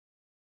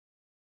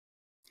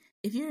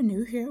If you're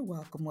new here,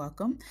 welcome,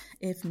 welcome.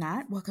 If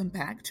not, welcome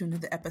back to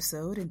another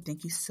episode, and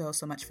thank you so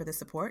much for the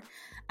support.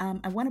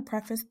 I want to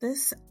preface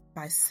this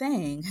by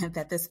saying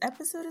that this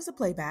episode is a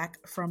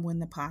playback from when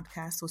the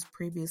podcast was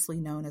previously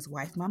known as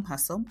Wife Mom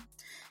Hustle.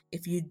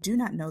 If you do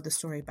not know the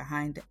story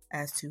behind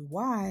as to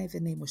why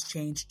the name was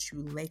changed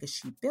to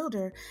Legacy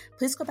Builder,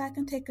 please go back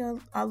and take a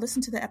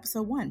listen to the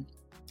episode 1.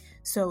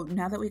 So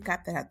now that we've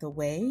got that out the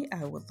way,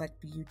 I would like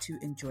for you to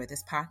enjoy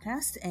this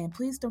podcast, and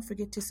please don't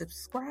forget to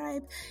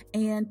subscribe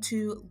and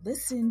to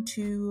listen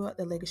to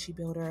the Legacy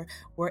Builder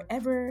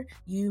wherever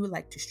you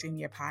like to stream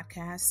your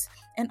podcasts,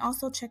 and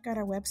also check out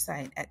our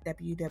website at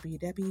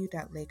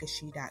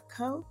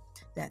www.legacy.co.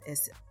 That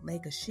is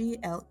Legacy,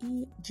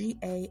 Legashe.co.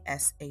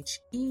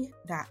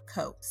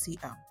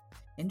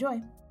 Enjoy.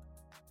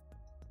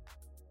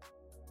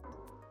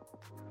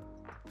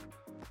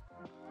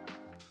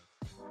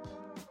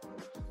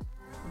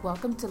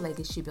 Welcome to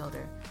Legacy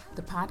Builder,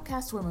 the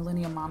podcast where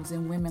millennial moms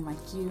and women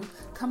like you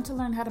come to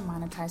learn how to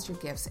monetize your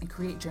gifts and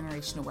create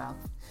generational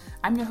wealth.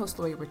 I'm your host,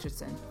 Lori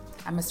Richardson.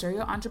 I'm a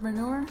serial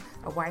entrepreneur,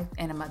 a wife,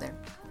 and a mother.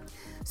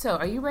 So,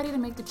 are you ready to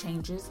make the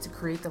changes to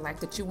create the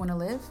life that you want to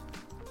live?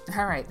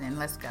 All right, then,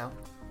 let's go.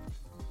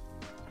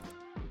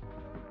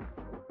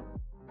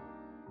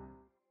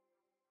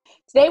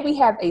 Today we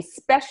have a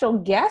special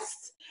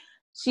guest.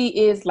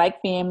 She is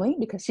like family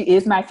because she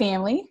is my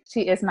family.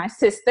 She is my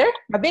sister,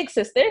 my big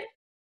sister.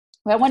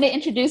 I want to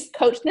introduce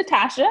Coach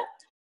Natasha.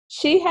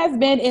 She has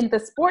been in the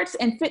sports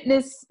and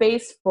fitness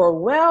space for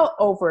well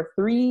over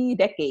 3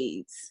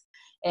 decades.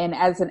 And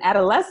as an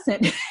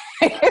adolescent,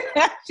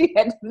 she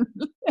had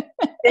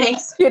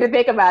to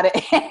think about it.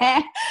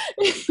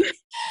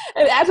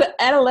 And as an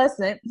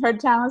adolescent, her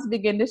talents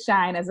began to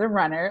shine as a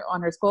runner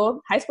on her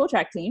high school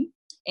track team.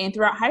 And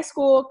throughout high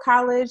school,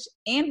 college,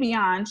 and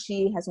beyond,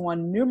 she has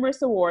won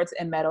numerous awards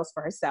and medals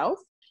for herself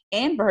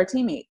and for her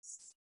teammates.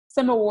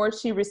 Some awards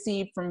she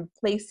received from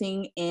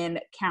placing in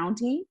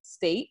county,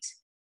 state,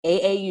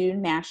 AAU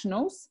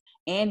nationals,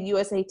 and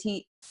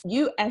USATF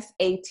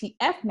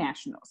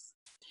nationals.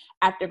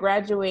 After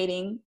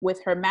graduating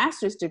with her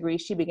master's degree,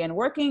 she began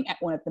working at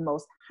one of the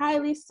most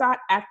highly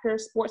sought-after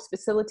sports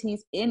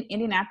facilities in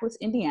Indianapolis,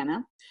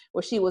 Indiana,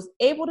 where she was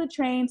able to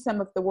train some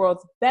of the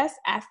world's best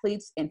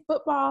athletes in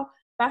football,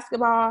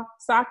 basketball,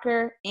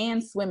 soccer,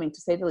 and swimming,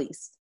 to say the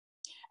least.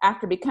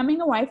 After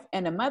becoming a wife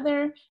and a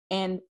mother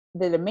and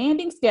the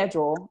demanding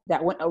schedule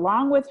that went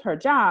along with her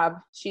job,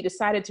 she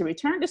decided to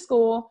return to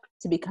school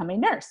to become a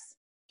nurse.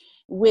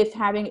 With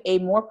having a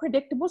more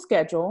predictable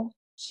schedule,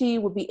 she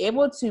would be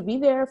able to be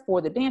there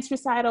for the dance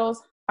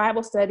recitals,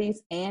 Bible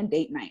studies, and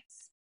date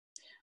nights.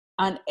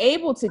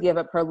 Unable to give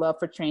up her love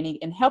for training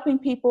and helping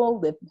people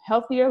live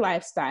healthier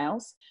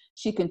lifestyles,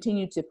 she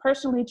continued to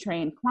personally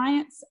train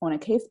clients on a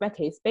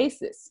case-by-case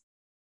basis.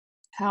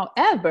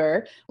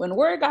 However, when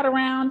word got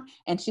around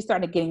and she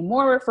started getting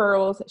more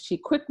referrals, she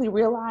quickly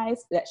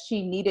realized that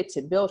she needed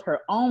to build her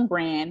own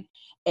brand,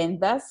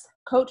 and thus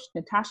Coach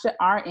Natasha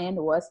RN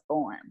was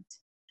formed.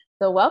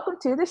 So welcome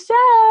to the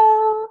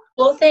show.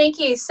 Well, thank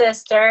you,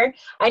 sister.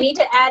 I need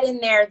to add in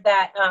there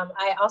that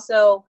I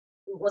also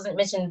wasn't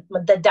mentioned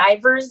the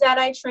divers that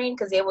I train,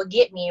 because they would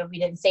get me if we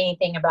didn't say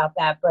anything about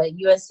that, but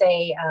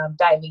USA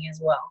diving as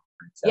well.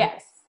 So,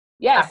 yes.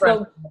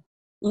 So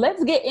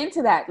let's get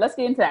into that.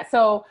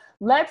 So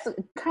let's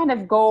kind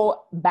of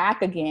go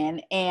back again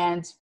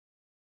and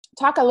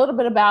talk a little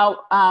bit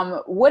about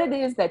what it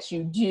is that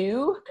you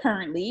do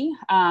currently,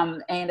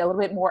 and a little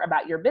bit more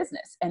about your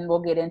business. And we'll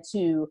get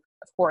into,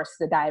 of course,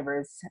 the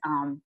divers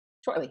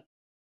shortly.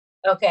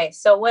 Okay,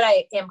 so what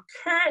I am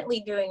currently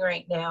doing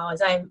right now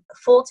is I'm a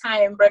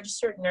full-time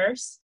registered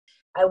nurse.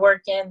 I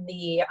work in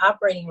the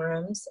operating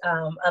rooms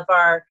of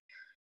our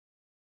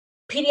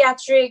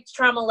pediatric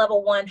trauma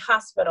level 1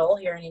 hospital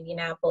here in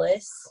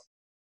Indianapolis.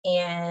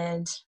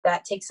 And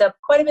that takes up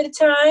quite a bit of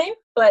time.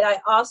 But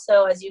I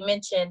also, as you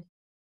mentioned,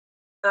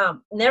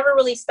 never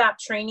really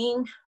stopped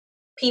training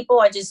people.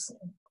 I just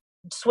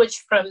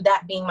switched from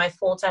that being my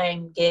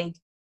full-time gig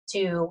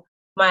to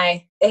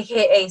my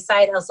AKA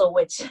side hustle,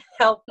 which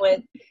helped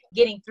with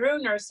getting through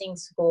nursing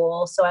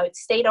school. So I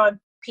stayed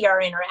on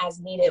PRN or as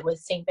needed with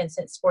St.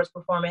 Vincent Sports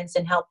Performance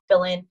and helped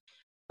fill in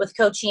with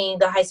coaching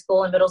the high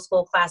school and middle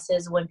school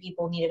classes when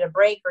people needed a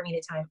break or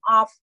needed time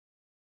off.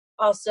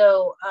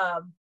 Also,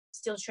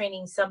 still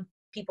training some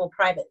people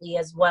privately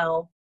as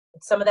well.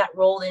 Some of that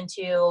rolled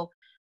into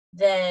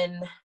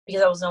then,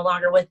 because I was no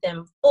longer with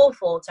them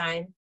full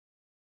time,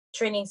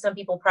 training some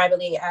people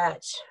privately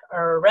at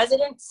our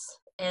residence,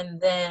 and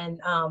then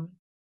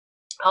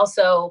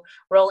also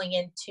rolling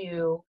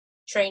into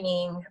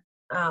training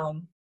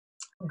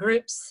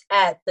groups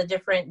at the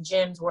different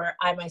gyms where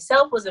I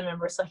myself was a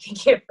member, so I can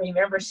get free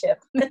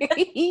membership. So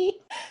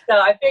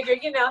I figured,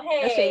 hey, no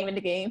shame in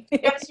the game.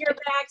 Scratch your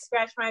back,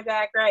 scratch my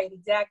back. Right,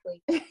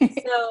 exactly.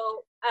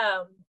 So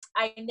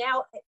I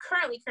now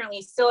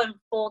currently still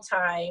am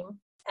full-time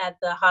at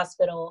the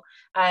hospital.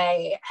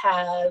 I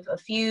have a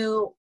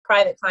few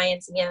private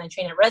clients. Again, I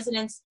train at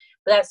residence,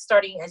 but that's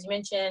starting, as you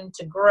mentioned,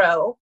 to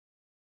grow.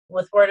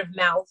 with word of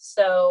mouth.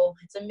 So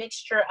it's a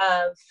mixture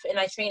of, and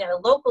I train at a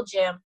local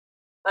gym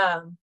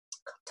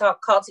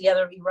called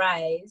Together We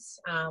Rise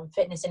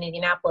Fitness in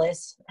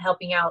Indianapolis,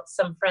 helping out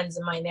some friends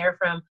of mine there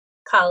from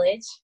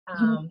college,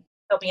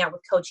 helping out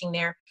with coaching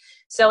there.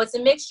 So it's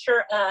a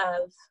mixture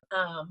of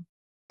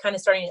kind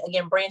of starting to,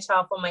 again, branch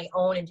off on my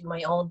own and do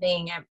my own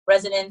thing at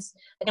residence.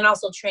 I can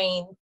also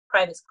train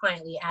privates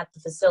cliently at the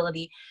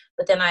facility,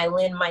 but then I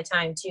lend my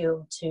time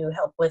to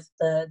help with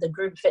the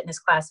group fitness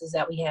classes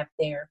that we have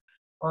there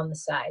on the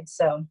side.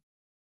 So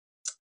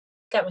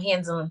got my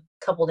hands on a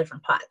couple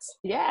different pots.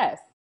 Yes.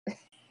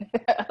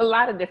 A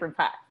lot of different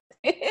pots.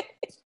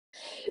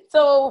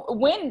 So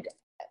when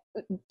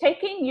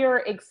taking your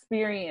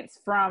experience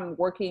from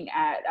working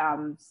at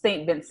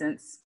St.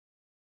 Vincent's,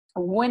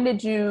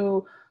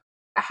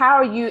 how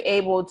are you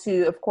able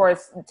to, of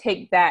course,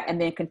 take that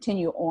and then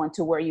continue on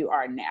to where you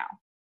are now?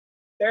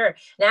 Sure.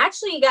 And I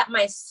actually got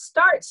my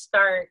start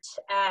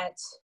at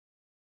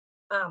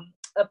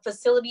a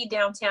facility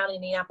downtown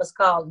Indianapolis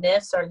called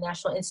NIFS, or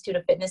National Institute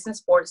of Fitness and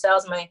Sports. That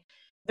was my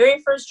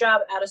very first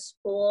job out of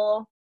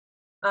school.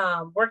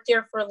 Worked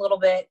there for a little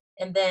bit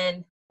and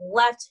then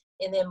left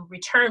and then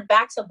returned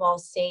back to Ball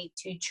State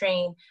to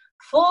train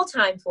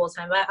full-time.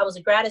 I was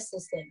a grad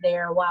assistant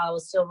there while I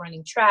was still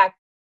running track.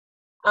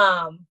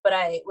 But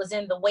I was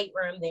in the weight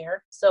room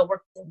there. So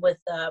worked with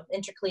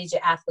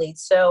intercollegiate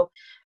athletes. So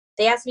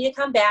they asked me to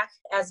come back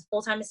as a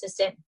full-time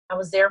assistant. I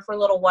was there for a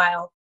little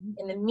while.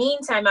 In the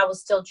meantime, I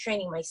was still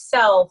training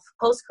myself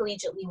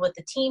post-collegiately with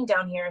the team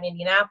down here in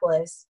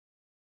Indianapolis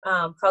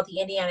called the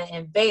Indiana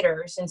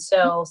Invaders. And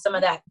so some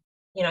of that,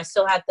 I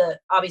still had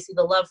obviously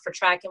the love for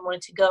track and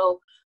wanted to go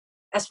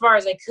as far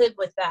as I could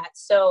with that.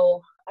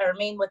 So I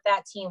remained with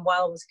that team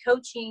while I was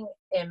coaching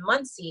in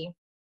Muncie.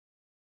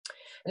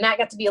 And that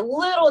got to be a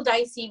little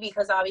dicey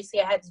because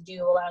obviously I had to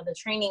do a lot of the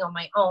training on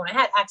my own. I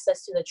had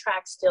access to the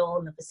track still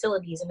and the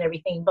facilities and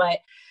everything, but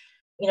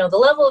the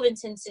level of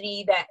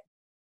intensity that,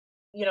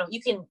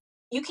 you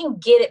can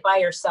get it by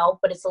yourself,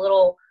 but it's a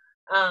little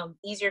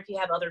easier if you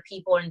have other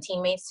people and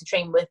teammates to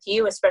train with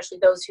you, especially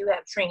those who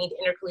have trained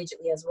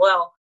intercollegiately as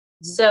well.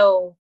 Mm-hmm.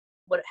 So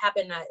what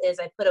happened is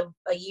I put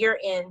a year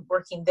in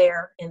working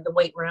there in the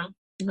weight room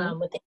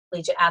with the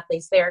intercollegiate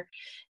athletes there.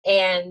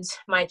 And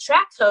my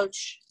track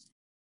coach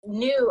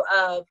knew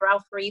of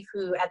Ralph Reeve,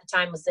 who at the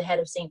time was the head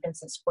of St.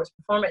 Vincent Sports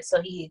Performance. So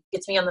he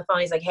gets me on the phone.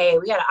 He's like, hey,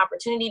 we got an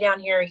opportunity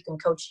down here. You can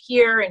coach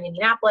here in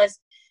Indianapolis.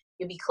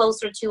 You'll be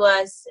closer to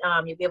us.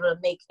 You'll be able to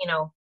make,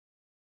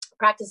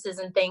 practices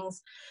and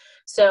things.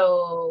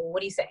 So what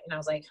do you say? And I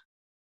was like,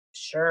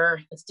 sure,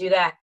 let's do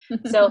that.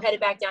 So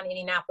headed back down to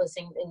Indianapolis,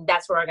 and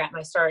that's where I got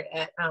my start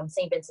at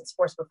St. Vincent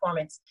Sports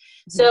Performance.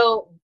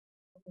 Mm-hmm.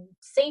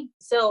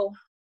 So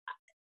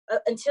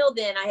until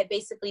then, I had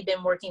basically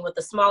been working with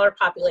a smaller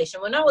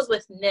population. When I was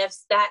with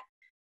NIFS, that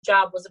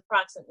job was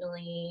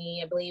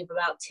approximately, I believe,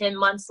 about 10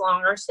 months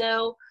long or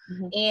so.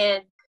 Mm-hmm.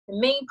 And the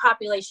main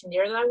population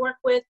there that I work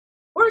with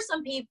were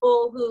some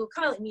people who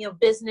kind of like,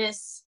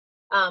 business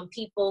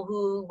people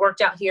who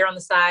worked out here on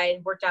the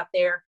side, worked out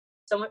there.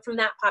 So I went from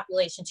that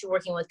population to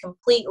working with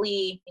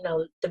completely,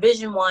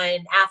 Division I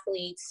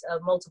athletes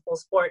of multiple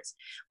sports.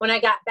 When I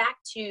got back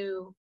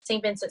to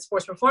St. Vincent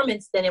Sports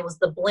Performance, then it was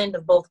the blend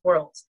of both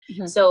worlds.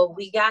 Mm-hmm. So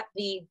we got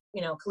the,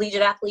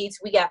 collegiate athletes.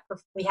 We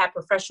had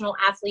professional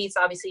athletes,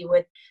 obviously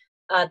with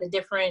the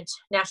different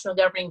national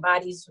governing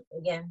bodies.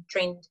 Again,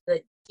 trained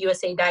the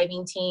USA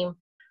diving team,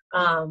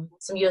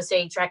 some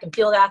USA track and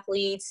field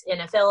athletes,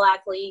 NFL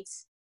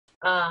athletes.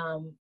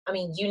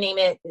 You name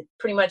it,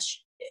 pretty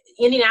much.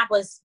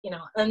 Indianapolis,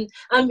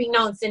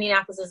 unbeknownst,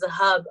 Indianapolis is a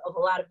hub of a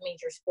lot of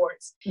major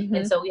sports. Mm-hmm.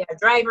 And so we have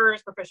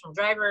drivers, professional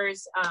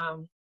drivers,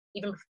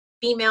 even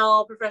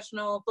female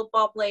professional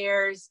football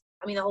players.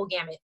 The whole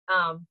gamut.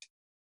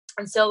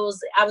 And so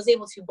I was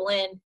able to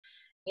blend,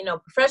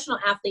 professional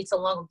athletes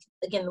along with,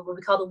 again, what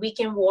we call the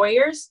weekend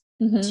warriors,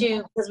 mm-hmm.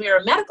 because we are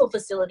a medical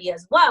facility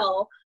as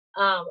well.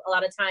 A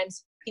lot of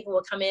times people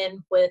will come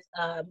in with,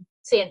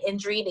 say, an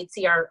injury. They'd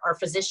see our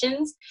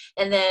physicians,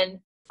 and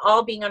then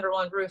all being under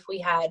one roof, we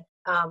had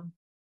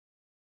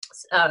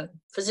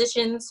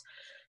physicians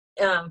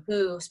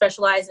who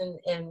specialize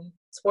in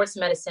sports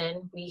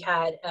medicine. We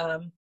had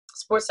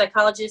sports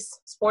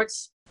psychologists,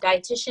 sports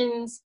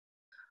dietitians,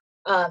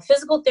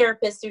 physical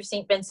therapists through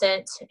St.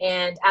 Vincent,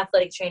 and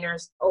athletic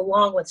trainers,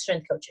 along with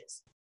strength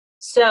coaches.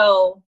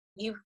 So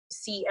you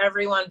see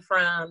everyone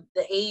from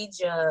the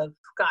age of,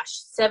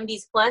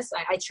 70s plus.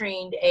 I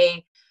trained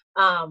a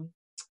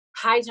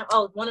high jump.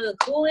 Oh, one of the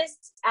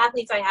coolest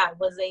athletes I had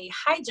was a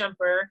high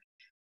jumper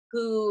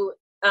who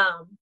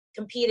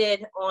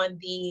competed on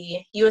the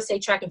USA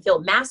Track and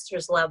Field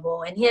Masters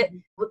level. And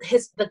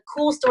the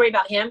cool story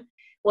about him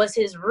was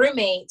his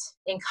roommate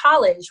in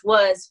college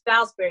was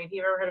Fowlsbury. Have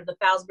you ever heard of the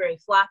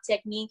Fowlsbury flop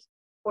technique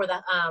for the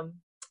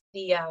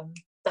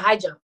high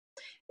jump?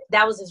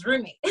 That was his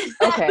roommate.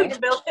 Okay.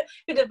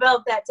 who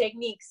developed that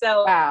technique.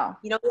 So, wow.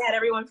 We had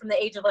everyone from the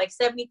age of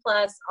 70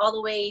 plus all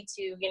the way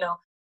to,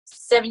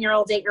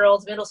 7-year-olds,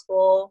 8-year-olds, middle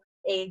school,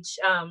 age,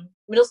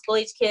 middle school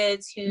age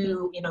kids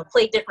who, you know,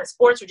 played different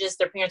sports or just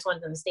their parents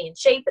wanted them to stay in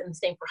shape, and the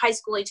same for high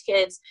school age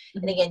kids.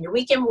 And again, your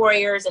weekend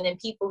warriors, and then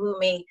people who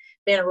may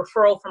been a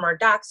referral from our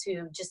docs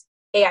who just,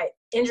 hey, I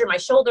injured my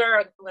shoulder,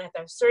 I'm going to have to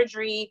have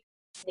surgery.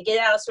 They get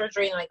out of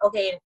surgery and like,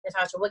 okay,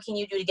 Natasha, what can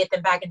you do to get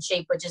them back in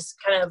shape, but just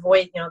kind of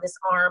avoid, you know, this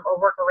arm or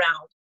work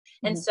around.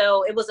 And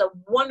so it was a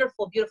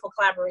wonderful, beautiful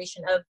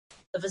collaboration of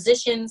the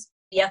physicians,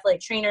 the athletic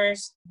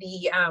trainers,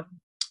 the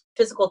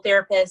physical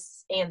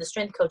therapists, and the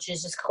strength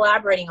coaches just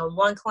collaborating on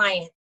one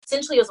client.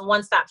 Essentially, it was a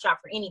one-stop shop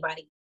for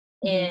anybody,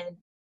 and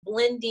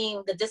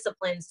blending the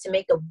disciplines to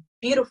make a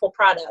beautiful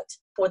product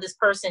for this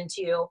person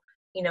to,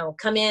 you know,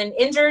 come in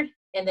injured,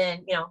 and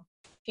then, you know,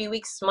 a few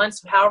weeks,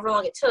 months, however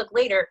long it took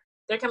later,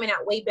 they're coming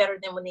out way better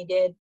than when they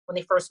did when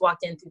they first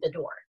walked in through the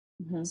door.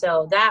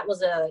 So that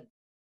was a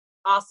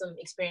awesome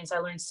experience. I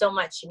learned so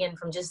much, again,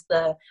 from just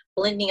the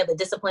blending of the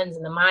disciplines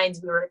and the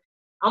minds. We were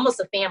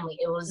almost a family.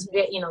 It was,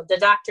 you know, the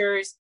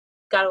doctors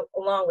got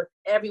along with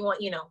everyone,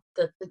 you know,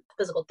 the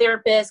physical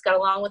therapists got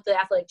along with the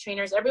athletic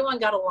trainers. Everyone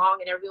got along,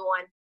 and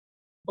everyone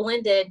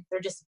blended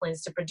their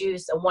disciplines to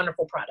produce a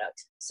wonderful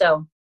product.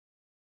 So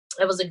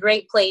it was a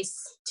great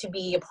place to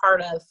be a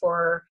part of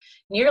for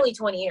nearly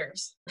 20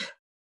 years.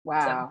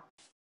 Wow.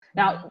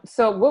 Now,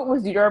 so what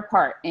was your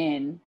part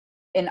in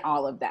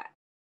all of that?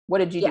 What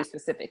did you do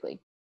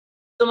specifically?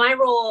 So my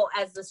role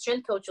as the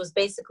strength coach was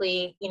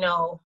basically, you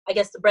know, I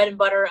guess the bread and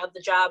butter of the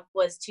job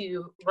was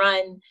to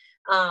run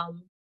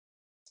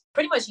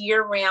pretty much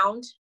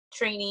year-round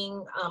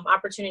training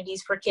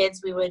opportunities for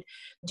kids. We would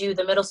do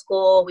the middle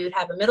school. We would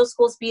have a middle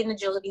school speed and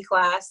agility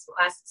class,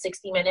 last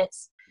 60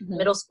 minutes.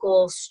 Middle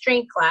school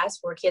strength class,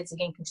 where kids,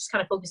 again, can just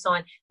kind of focus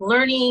on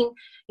learning,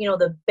 you know,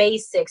 the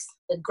basics,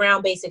 the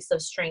ground basics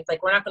of strength.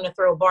 Like, we're not going to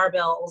throw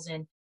barbells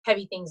and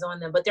heavy things on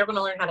them, but they're going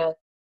to learn how to,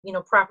 you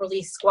know,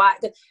 properly squat.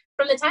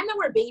 From the time that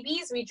we're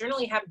babies, we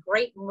generally have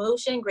great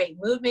motion, great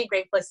movement,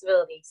 great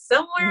flexibility.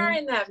 Somewhere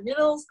in that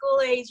middle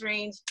school age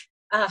range,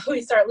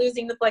 we start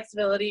losing the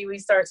flexibility. We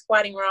start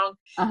squatting wrong.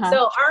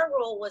 So our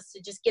role was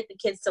to just get the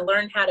kids to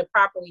learn how to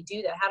properly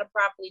do that, how to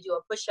properly do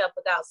a push-up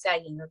without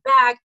sagging their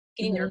back,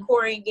 getting their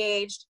core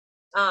engaged.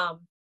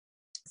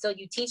 So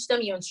you teach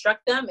them, you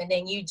instruct them, and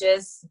then you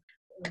just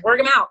work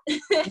them out.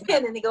 And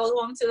then they go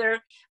home to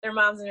their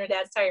moms and their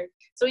dads tired.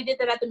 So we did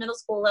that at the middle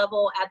school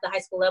level, at the high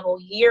school level,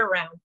 year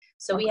round.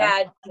 So we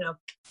had, you know,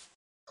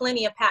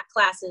 plenty of packed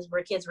classes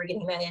where kids were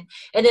getting that in.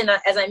 And then,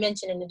 as I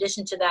mentioned, in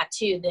addition to that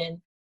too,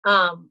 then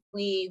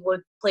we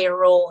would play a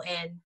role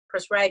in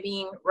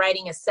prescribing,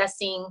 writing,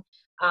 assessing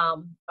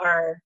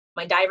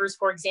my divers,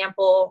 for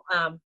example.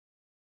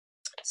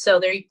 So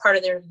they're part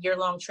of their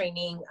year-long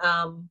training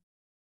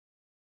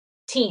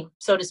team,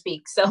 so to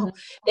speak. So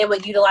they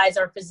would utilize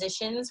our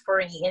physicians for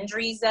any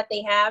injuries that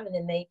they have, and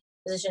then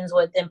physicians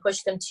would then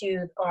push them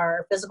to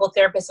our physical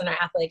therapists and our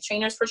athletic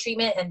trainers for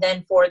treatment, and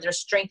then for their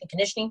strength and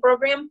conditioning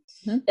program,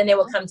 then they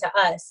would come to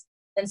us.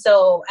 And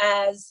so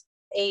as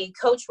a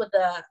coach with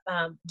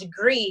a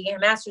degree, a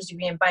master's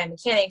degree in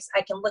biomechanics,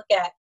 I can look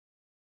at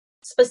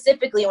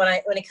specifically when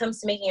it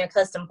comes to making a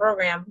custom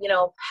program, you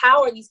know,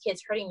 how are these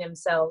kids hurting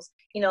themselves?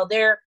 You know,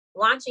 they're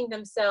launching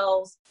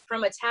themselves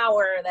from a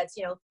tower that's,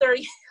 you know,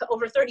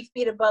 over 30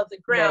 feet above the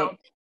ground,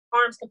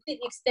 arms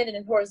completely extended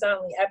and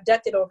horizontally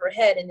abducted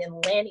overhead, and then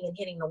landing and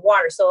hitting the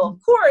water. So of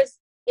course,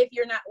 if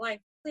you're not lined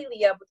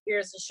completely up with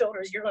ears and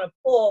shoulders, you're going to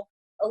pull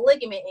a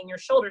ligament in your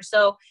shoulder.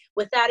 So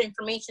with that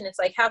information, it's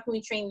like, how can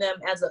we train them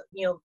as a,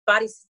 you know,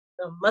 body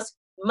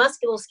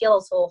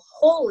musculoskeletal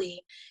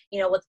wholly, you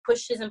know, with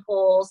pushes and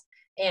pulls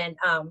and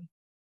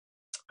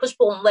push,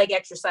 pull, and leg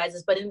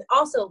exercises. But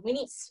also we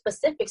need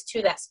specifics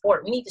to that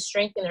sport. We need to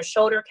strengthen their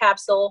shoulder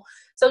capsule.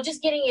 So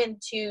just getting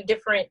into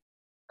different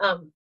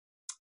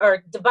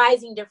or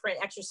devising different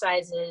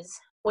exercises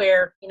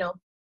where, you know,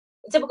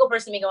 a typical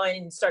person may go in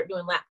and start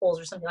doing lat pulls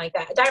or something like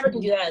that. A diver can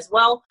do that as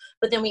well.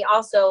 But then we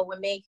also would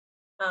make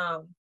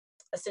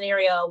a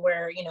scenario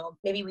where, you know,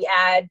 maybe we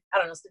add, I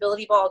don't know,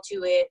 stability ball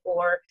to it,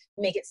 or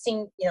make it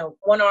sing, you know,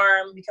 one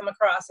arm, we come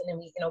across, and then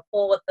we, you know,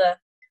 pull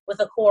with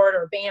a cord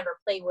or a band, or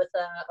play with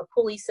a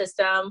pulley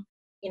system,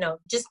 you know,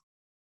 just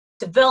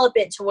develop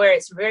it to where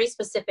it's very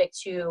specific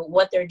to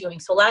what they're doing.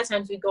 So a lot of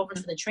times we go over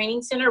to the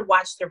training center,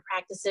 watch their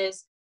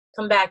practices,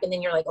 come back, and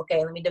then you're like,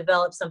 okay, let me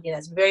develop something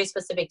that's very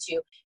specific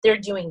to, they're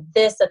doing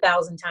this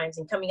 1,000 times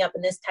and coming up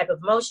in this type of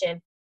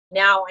motion.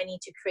 Now I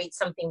need to create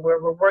something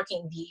where we're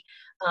working the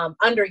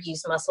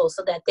underused muscles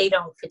so that they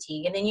don't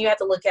fatigue. And then you have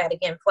to look at,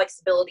 again,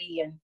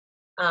 flexibility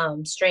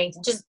and strength,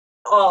 and just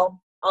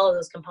all of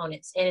those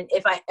components. And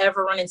if I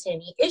ever run into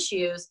any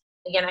issues,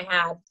 again, I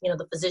had, you know,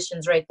 the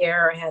physicians right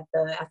there. I had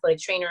the athletic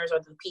trainers or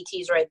the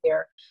PTs right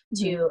there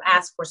to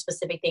ask for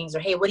specific things, or,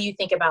 hey, what do you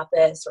think about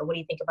this? Or what do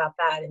you think about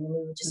that? And then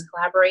we would just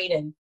collaborate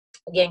and,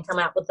 again, come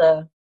out with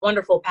a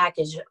wonderful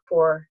package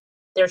for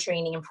their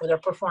training and for their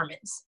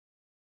performance.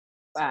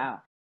 Wow.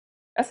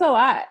 That's a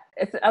lot.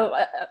 It's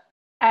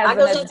as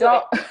an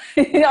adult,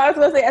 you know, I was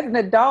going to say, as an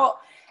adult,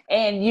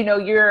 and, you know,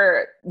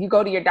 you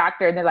go to your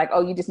doctor and they're like,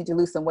 oh, you just need to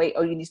lose some weight.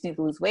 Oh, you just need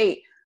to lose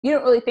weight. you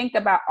don't really think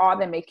about all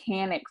the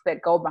mechanics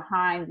that go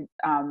behind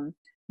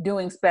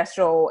doing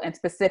special and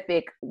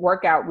specific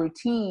workout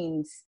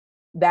routines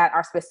that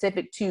are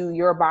specific to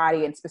your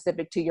body and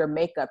specific to your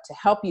makeup to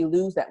help you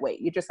lose that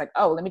weight. You're just like,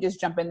 oh, let me just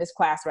jump in this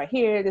class right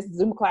here, this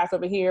Zumba class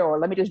over here, or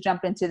let me just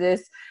jump into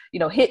this,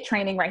 HIIT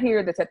training right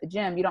here that's at the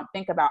gym. You don't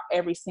think about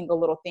every single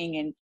little thing.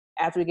 And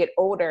as we get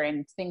older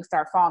and things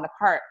start falling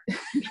apart,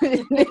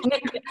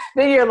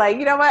 then you're like,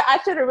 you know what, I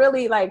should have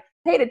really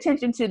paid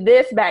attention to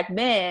this back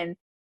then,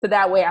 so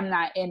that way I'm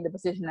not in the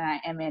position that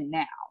I am in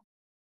now.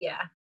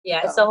 Yeah.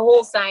 Yeah. So. It's a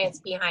whole science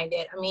behind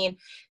it. I mean,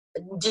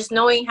 just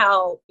knowing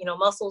how,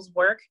 muscles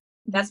work,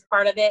 that's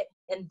part of it.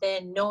 And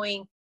then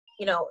knowing,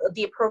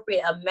 the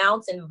appropriate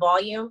amounts and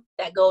volume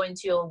that go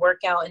into a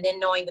workout, and then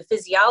knowing the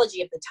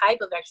physiology of the type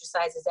of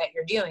exercises that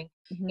you're doing.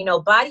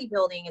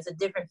 Bodybuilding is a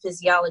different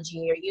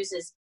physiology. It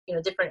uses,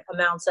 different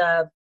amounts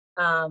of,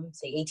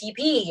 say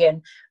ATP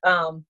and,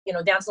 down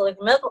to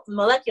the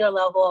molecular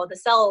level of the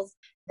cells,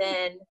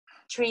 than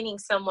training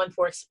someone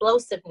for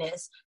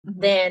explosiveness,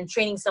 than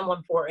training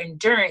someone for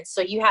endurance.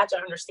 So you have to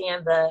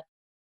understand the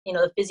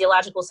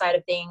physiological side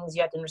of things.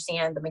 You have to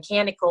understand the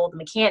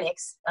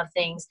mechanics of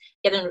things.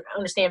 You have to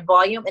understand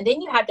volume. And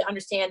then you have to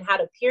understand how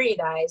to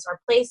periodize or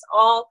place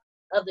all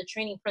of the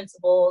training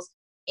principles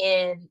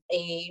in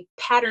a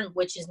pattern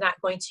which is not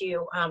going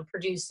to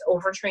produce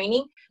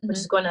overtraining, which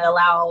is going to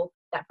allow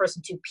that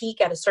person to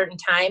peak at a certain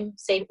time,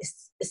 say,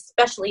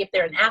 especially if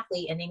they're an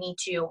athlete and they need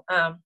to,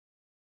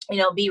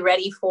 be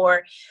ready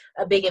for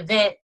a big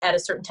event at a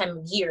certain time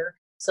of year.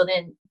 So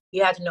then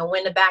you have to know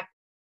when to back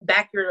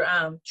your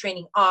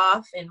training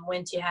off, and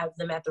when to have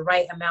them at the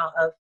right amount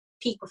of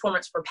peak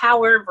performance for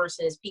power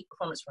versus peak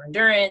performance for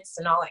endurance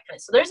and all that kind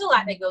of. So there's a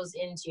lot that goes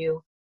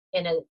into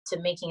to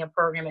making a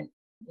program, and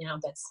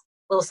that's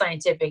a little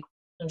scientific.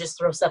 And just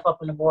throw stuff up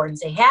on the board and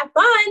say, have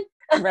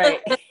fun.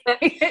 Right.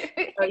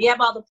 So you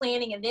have all the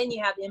planning, and then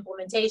you have the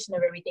implementation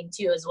of everything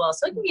too as well.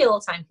 So it can be a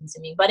little time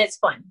consuming, but it's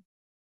fun.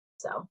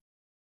 So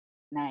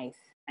nice.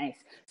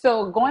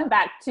 So going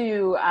back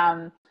to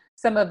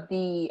some of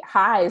the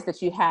highs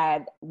that you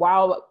had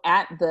while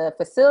at the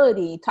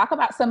facility, talk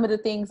about some of the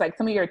things, like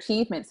some of your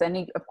achievements.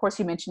 And of course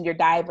you mentioned your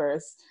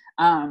divers,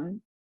 and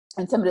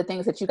some of the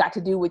things that you got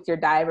to do with your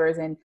divers,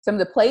 and some of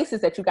the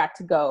places that you got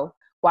to go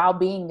while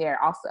being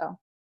there also.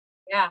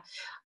 Yeah.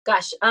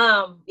 Gosh.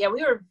 We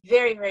were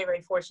very, very,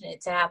 very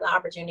fortunate to have the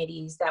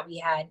opportunities that we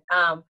had.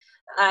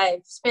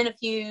 I've spent a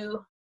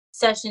few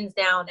sessions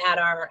down at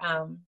our,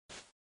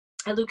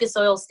 at Lucas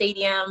Oil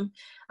Stadium,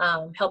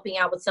 helping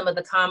out with some of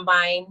the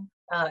combine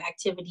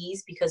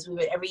activities, because we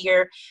would every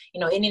year,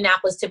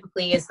 Indianapolis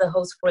typically is the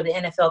host for the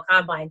NFL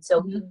Combine. So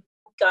we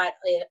got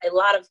a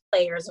lot of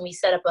players, and we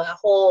set up a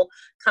whole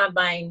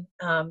combine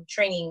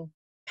training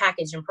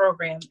package and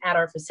program at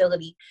our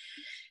facility.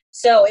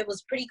 So it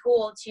was pretty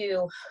cool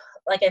to,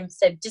 like I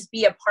said, just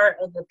be a part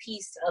of the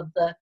piece of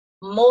the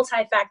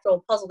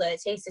multifactorial puzzle that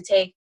it takes to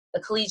take a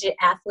collegiate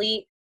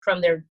athlete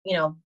from their,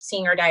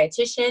 seeing our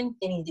dietitian.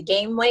 They need to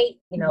gain weight.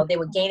 They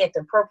would gain it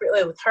the appropriate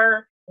way with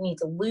her. They need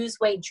to lose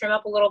weight and trim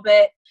up a little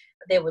bit.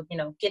 They would,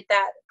 get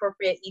that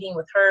appropriate eating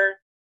with her.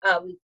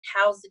 We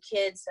house the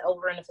kids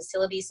over in a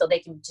facility so they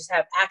can just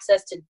have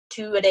access to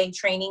 2-a-day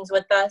trainings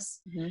with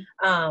us.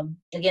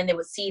 Again, they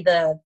would see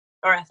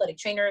our athletic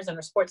trainers and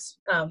our sports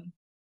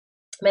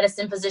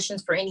medicine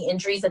physicians for any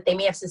injuries that they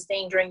may have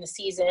sustained during the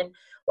season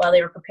while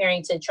they were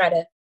preparing to try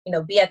to,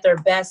 be at their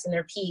best and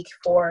their peak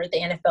for the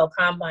NFL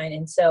Combine.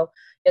 And so,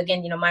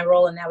 again, my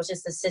role in that was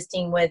just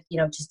assisting with,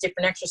 just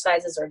different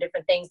exercises or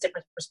different things,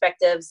 different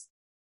perspectives.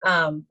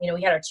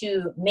 We had our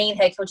 2 main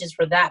head coaches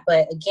for that,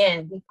 but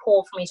again, we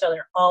pull from each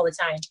other all the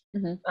time.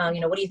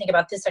 What do you think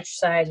about this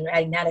exercise, or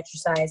adding that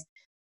exercise?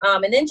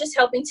 And then just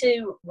helping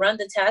to run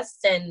the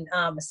tests and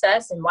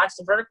assess and watch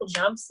the vertical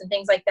jumps and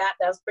things like that.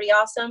 That was pretty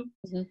awesome.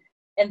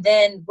 And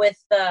then with,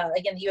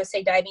 again, the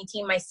USA diving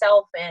team,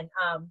 myself and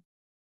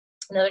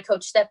another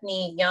coach,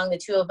 Stephanie Young, the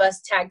 2 of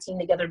us tag team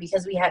together,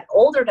 because we had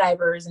older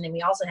divers and then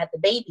we also had the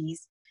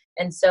babies.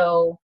 And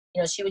so,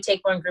 she would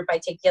take one group,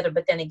 I'd take the other,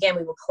 but then again,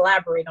 we would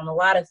collaborate on a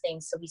lot of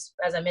things. So we,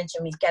 as I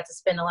mentioned, we got to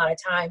spend a lot of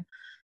time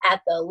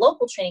at the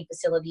local training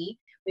facility.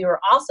 We were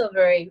also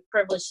very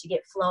privileged to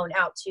get flown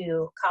out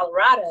to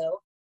Colorado,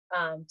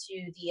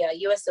 to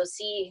the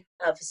USOC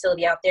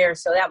facility out there.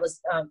 So that was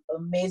an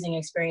amazing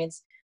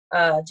experience.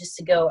 Just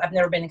to go, I've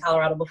never been in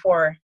Colorado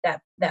before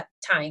that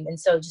time. And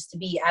so just to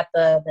be at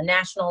the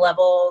national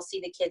level, see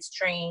the kids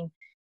train,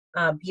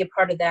 be a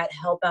part of that,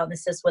 help out and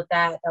assist with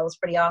that. That was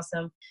pretty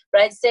awesome.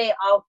 But I'd say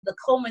the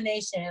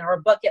culmination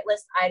or bucket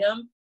list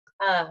item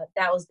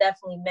that was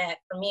definitely met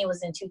for me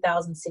was in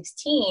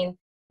 2016.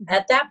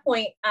 At that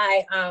point,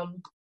 I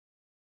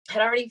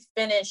had already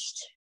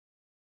finished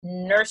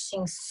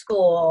nursing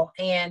school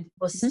and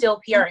was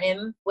still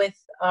PRM with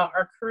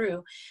our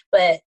crew,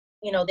 but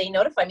they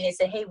notified me. They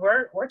said, "Hey,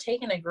 we're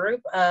taking a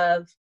group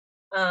of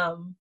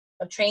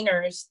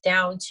trainers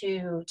down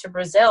to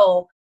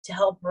Brazil to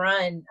help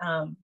run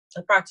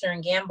the Procter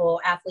 & Gamble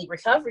Athlete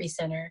Recovery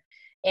Center.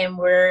 And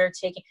we're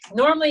taking,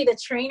 normally the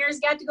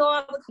trainers got to go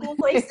all the cool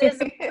places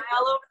and fly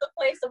all over the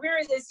place. So we were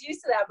just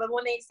used to that. But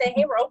when they say,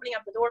 hey, we're opening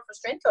up the door for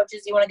strength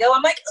coaches, you want to go?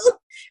 I'm like,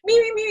 me.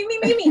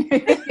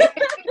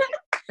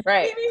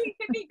 Right.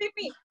 Me.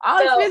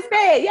 All is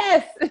paid,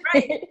 yes.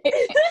 Right.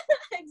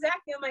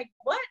 Exactly. I'm like,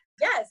 what?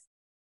 Yes.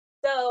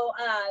 So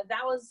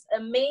that was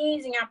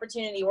amazing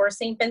opportunity where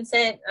St.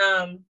 Vincent,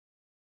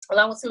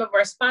 along with some of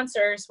our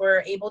sponsors,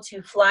 were able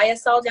to fly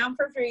us all down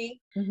for free,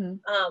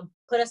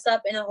 put us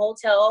up in a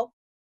hotel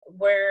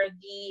where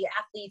the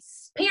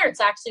athletes' parents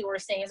actually were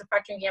staying. As a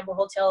Procter & Gamble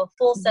hotel,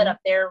 full setup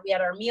there. We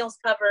had our meals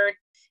covered,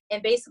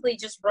 and basically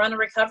just run a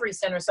recovery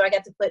center. So I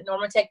got to put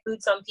Normatec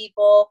boots on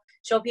people,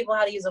 show people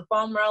how to use a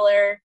foam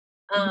roller.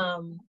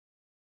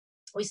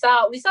 We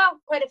saw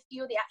quite a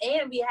few of the,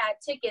 and we had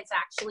tickets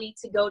actually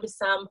to go to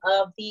some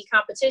of the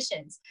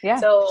competitions. Yeah.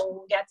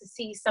 So we got to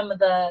see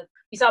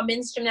we saw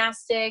men's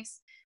gymnastics.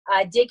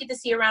 I did get to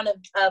see a round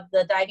of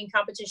the diving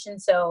competition.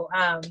 So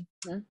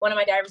one of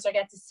my divers I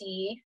got to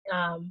see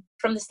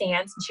from the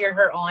stands and cheer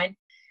her on.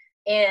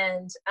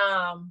 And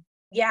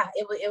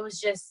it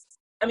was just,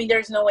 I mean,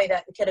 there's no way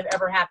that could have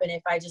ever happened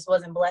if I just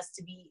wasn't blessed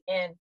to be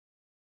in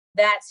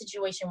that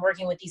situation,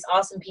 working with these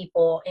awesome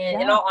people.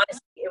 And in all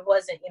honesty, it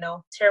wasn't,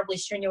 terribly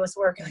strenuous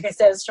work. Like I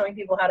said, it was showing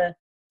people how to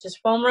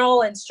just foam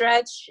roll and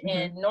stretch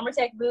and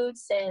Normatec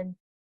boots and,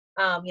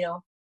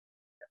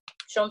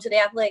 show them to the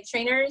athletic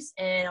trainers,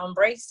 and on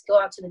breaks,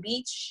 go out to the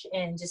beach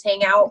and just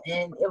hang out.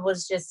 And it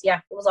was just, it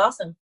was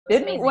awesome.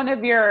 Didn't amazing. One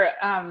of your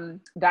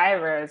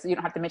divers, you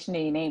don't have to mention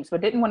any names,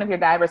 but didn't one of your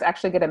divers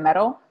actually get a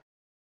medal?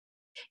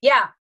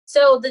 Yeah.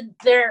 So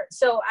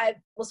I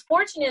was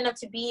fortunate enough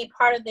to be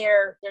part of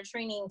their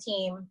training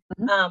team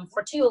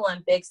for 2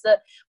 Olympics.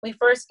 We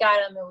first got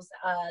them, it was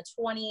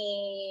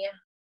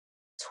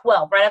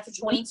 2012, right after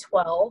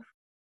 2012.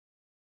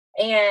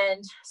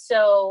 And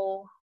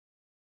so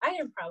I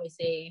can probably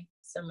say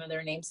some of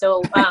their names.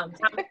 So Thomas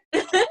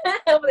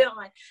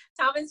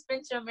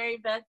Fincham, Mary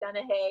Beth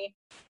Dunahey,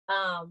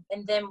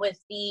 and then with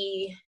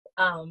the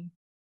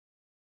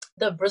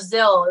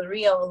Brazil,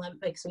 Rio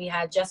Olympics, we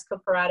had Jessica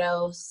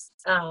Parados,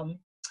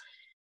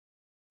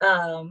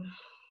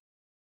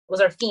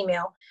 was our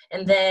female,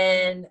 and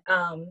then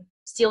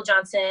Steele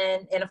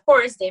Johnson, and of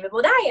course David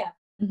Bodaya,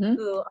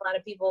 who a lot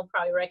of people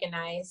probably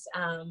recognize.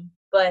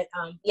 But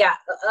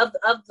of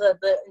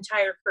the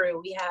entire crew,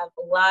 we have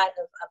a lot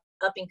of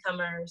up and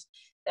comers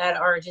that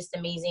are just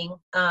amazing.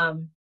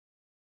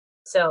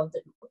 So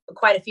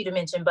quite a few to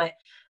mention, but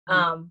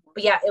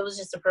it was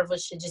just a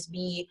privilege to just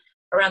be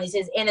around these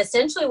kids and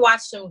essentially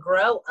watch them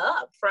grow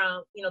up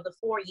from, the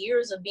 4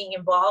 years of being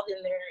involved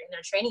in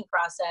their training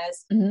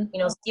process.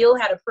 Steele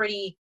had a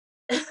pretty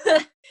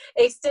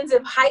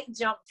extensive height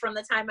jump from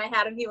the time I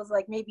had him. He was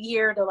like maybe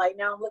here to like,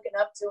 now I'm looking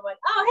up to him like,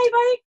 oh, hey,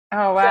 buddy.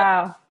 Oh,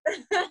 wow.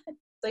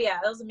 So yeah,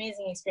 that was an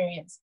amazing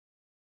experience.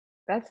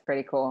 That's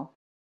pretty cool.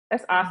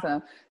 That's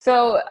awesome.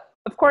 So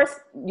of course,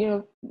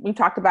 we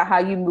talked about how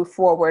you move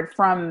forward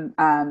from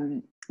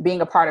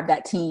being a part of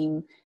that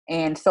team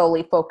and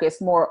solely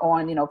focus more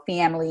on,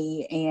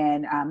 family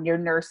and your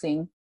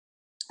nursing.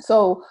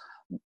 So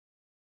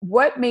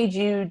what made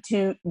you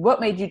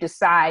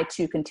decide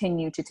to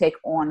continue to take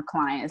on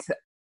clients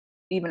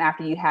even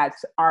after you had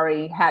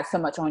already had so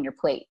much on your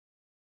plate?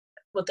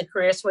 With the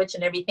career switch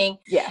and everything?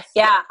 Yes.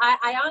 Yeah,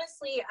 I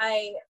honestly,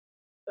 I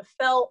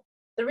felt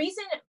the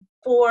reason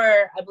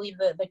for, I believe,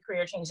 the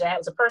career change that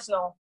was a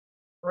personal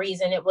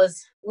reason. It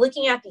was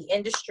looking at the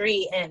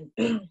industry, and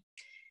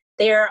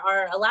there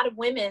are a lot of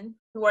women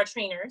who are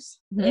trainers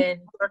and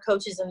who are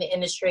coaches in the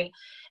industry.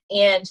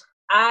 And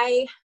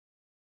I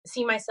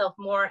see myself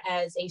more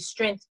as a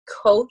strength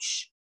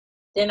coach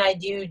than I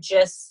do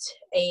just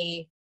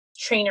a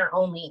trainer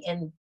only.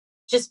 And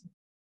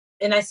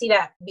I see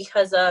that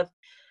because of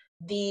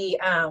the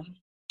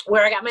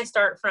where I got my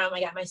start from.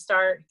 I got my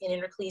start in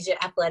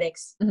intercollegiate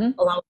athletics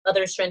along with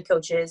other strength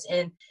coaches.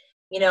 And,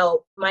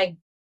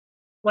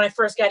 when I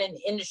first got in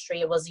the industry,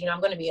 it was, I'm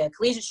going to be a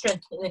collegiate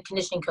strength and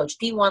conditioning coach,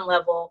 D1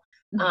 level,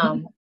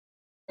 and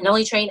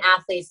only train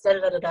athletes,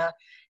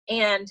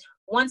 And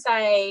once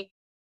I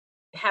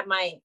had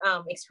my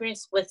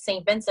experience with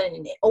St. Vincent,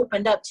 and it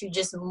opened up to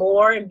just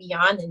more and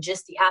beyond than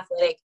just the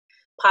athletic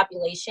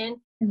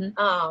population,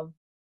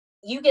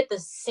 you get the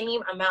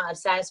same amount of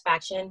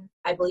satisfaction,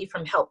 I believe,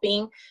 from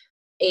helping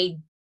a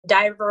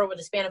diver over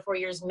the span of 4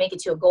 years make it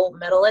to a gold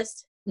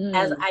medalist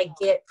as I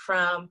get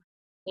from,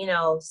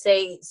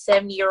 say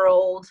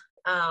 70-year-old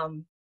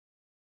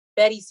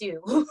Betty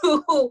Sue,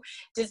 who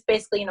just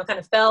basically, kind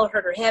of fell,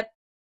 hurt her hip.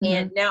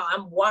 And now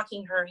I'm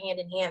walking her hand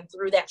in hand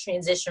through that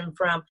transition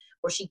from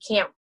where she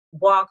can't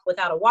walk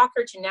without a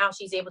walker to now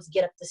she's able to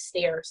get up the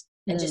stairs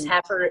and just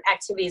have her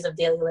activities of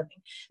daily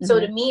living. So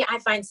to me, I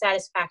find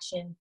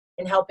satisfaction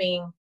in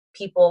helping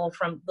people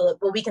from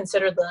what we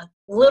consider the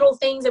little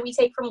things that we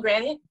take for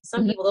granted.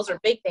 Some people, those are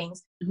big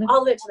things,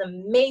 all the way to the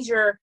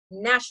major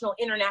national,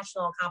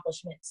 international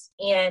accomplishments.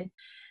 And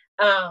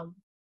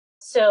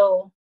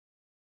so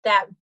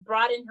that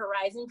broadened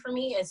horizon for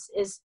me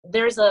is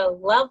there's a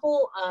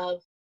level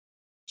of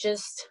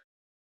just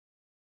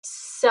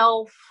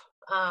self,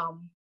 I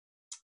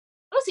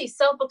don't say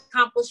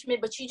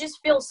self-accomplishment, but you just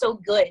feel so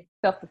good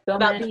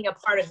about being a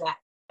part of that.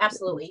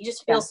 Absolutely. You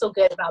just feel so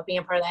good about being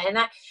a part of that. And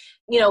that,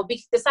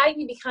 deciding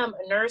to become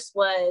a nurse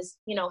was,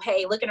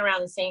 hey, looking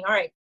around and saying, all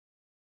right,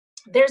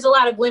 there's a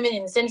lot of women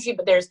in this industry,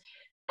 but there's,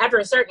 after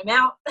a certain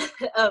amount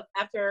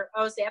after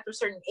a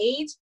certain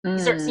age, you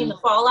start seeing the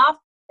fall off.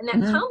 And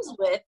that comes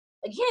with,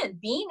 again,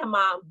 being a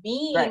mom,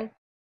 being,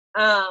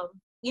 I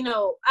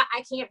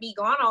can't be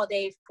gone all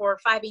day for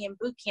 5 a.m.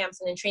 boot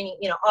camps and then training,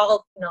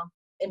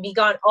 and be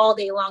gone all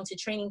day long to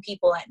training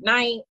people at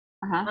night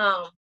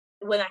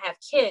when I have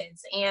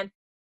kids. And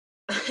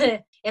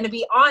and to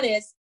be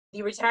honest,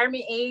 the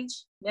retirement age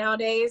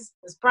nowadays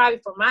is probably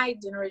for my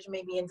generation,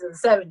 maybe into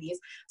the 70s.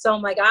 So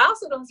I'm like, I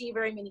also don't see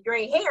very many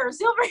gray hair,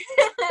 silver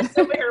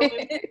hair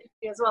women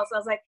as well. So I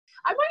was like,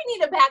 I might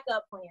need a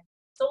backup plan.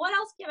 So what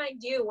else can I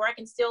do where I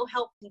can still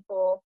help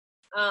people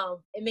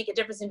and make a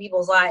difference in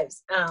people's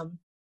lives,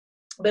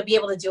 but be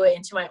able to do it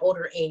into my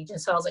older age? And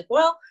so I was like,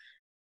 well,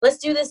 let's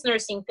do this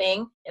nursing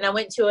thing. And I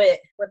went to it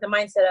with the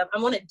mindset of, I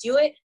want to do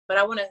it, but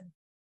I want to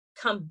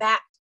come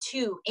back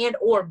to and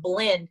or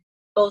blend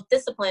both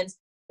disciplines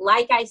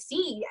like I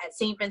see at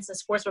St. Vincent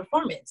Sports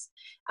Performance.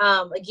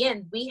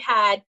 Again, we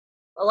had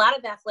a lot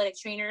of athletic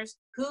trainers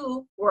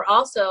who were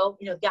also,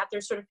 got their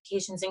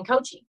certifications in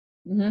coaching.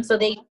 So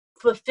they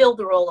fulfilled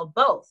the role of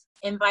both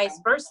and vice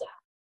versa.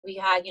 We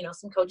had,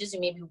 some coaches who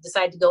maybe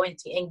decided to go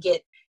into and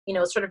get,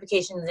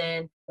 certifications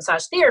in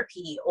massage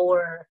therapy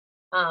or,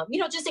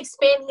 just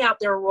expanding out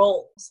their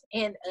roles.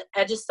 And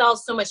I just saw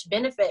so much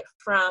benefit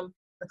from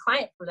the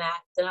client from that.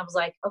 Then I was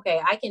like, okay,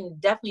 I can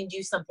definitely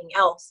do something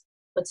else,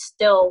 but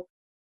still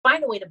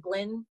find a way to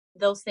blend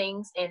those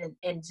things and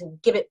to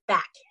give it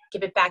back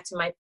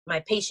to my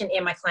patient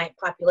and my client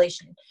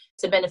population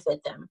to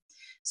benefit them.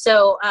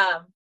 So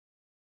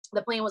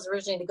the plan was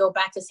originally to go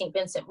back to St.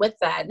 Vincent with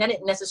that. And that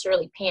didn't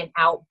necessarily pan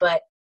out,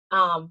 but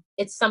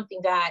it's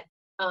something that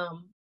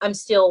I'm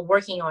still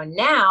working on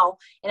now,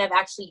 and I've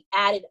actually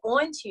added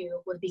on to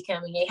with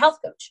becoming a health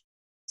coach.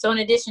 So in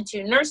addition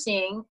to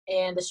nursing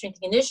and the strength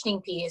and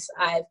conditioning piece,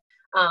 I've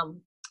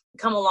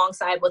come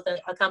alongside with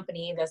a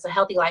company that's a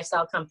healthy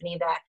lifestyle company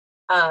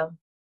that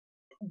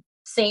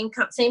same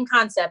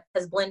concept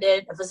has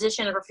blended a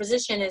physician. Our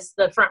physician is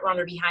the front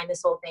runner behind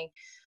this whole thing.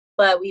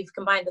 But we've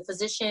combined the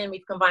physician,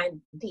 we've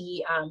combined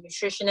the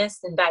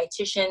nutritionists and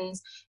dietitians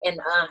and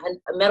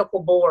a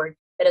medical board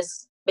that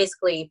has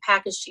basically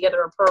packaged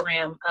together a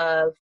program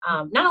of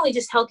not only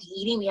just healthy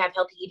eating, we have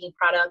healthy eating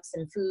products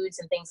and foods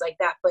and things like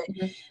that, but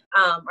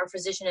our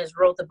physician has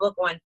wrote the book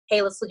on,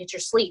 hey, let's look at your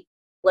sleep.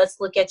 Let's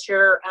look at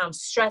your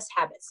stress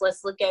habits.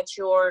 Let's look at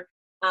your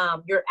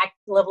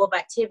level of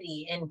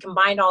activity, and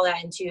combined all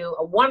that into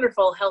a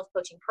wonderful health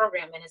coaching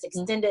program, and has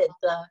extended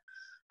the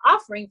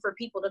offering for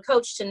people to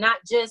coach to not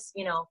just,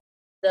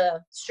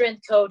 the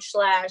strength coach /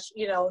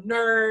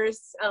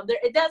 nurse.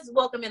 It does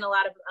welcome in a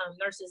lot of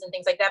nurses and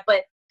things like that,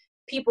 but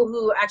people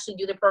who actually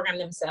do the program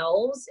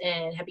themselves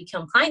and have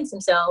become clients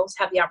themselves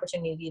have the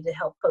opportunity to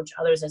help coach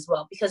others as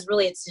well. Because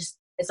really it's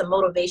a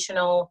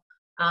motivational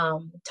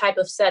type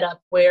of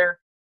setup where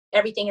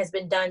everything has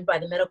been done by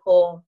the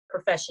medical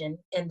profession.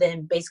 And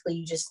then basically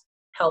you just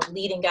help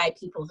lead and guide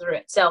people through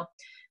it. So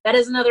that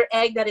is another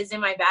egg that is in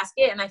my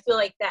basket. And I feel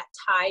like that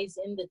ties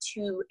in the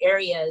two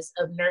areas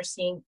of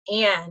nursing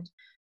and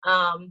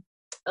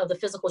of the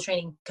physical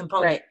training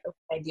component of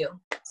what I do.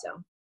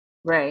 So.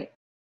 Right.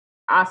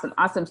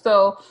 Awesome.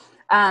 So,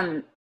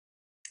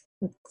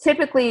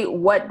 typically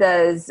what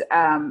does,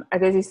 I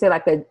guess you say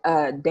like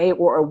a day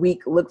or a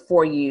week look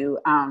for you,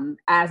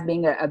 as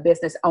being a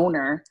business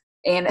owner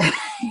and,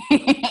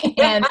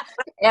 and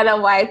a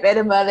wife and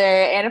a mother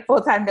and a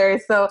full-time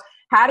nurse? So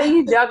how do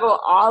you juggle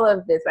all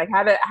of this? Like,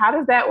 how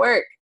does that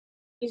work?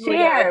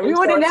 Share. We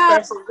want to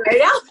know.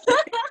 Right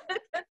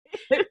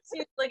now.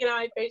 She's looking at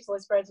my facial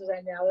expressions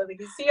right now. Like,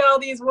 you see all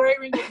these worry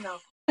wrinkles? No.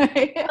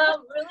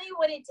 Really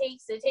what it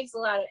takes a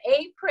lot of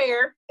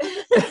prayer.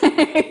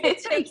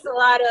 It takes a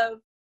lot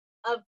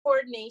of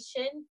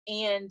coordination.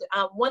 And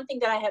one thing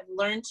that I have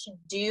learned to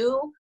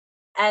do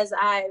as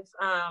I've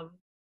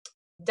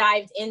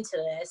dived into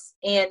this,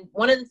 and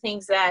one of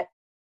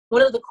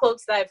the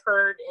quotes that I've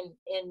heard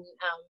in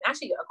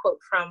actually a quote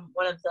from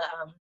one of the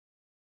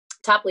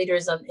top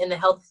leaders in the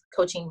health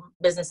coaching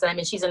business that I'm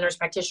in, she's a nurse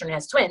practitioner and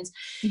has twins,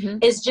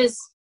 is just,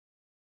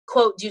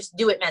 quote, just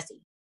do it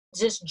messy.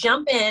 Just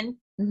jump in,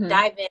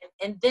 dive in,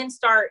 and then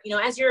start,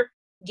 as you're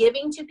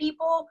giving to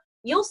people,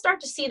 you'll start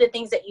to see the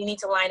things that you need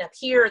to line up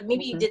here.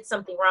 Maybe you did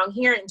something wrong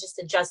here and just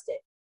adjust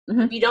it.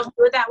 If you don't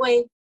do it that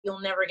way,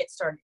 you'll never get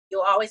started.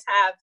 You'll always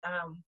have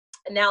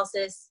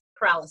analysis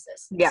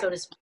paralysis, so to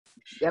speak.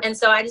 Yep. And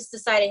so I just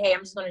decided, hey,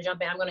 I'm just going to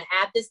jump in. I'm going to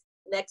add this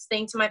next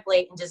thing to my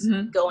plate and just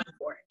go in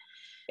for it.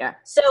 Yeah.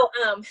 So,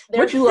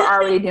 what you were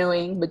already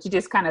doing, but you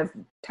just kind of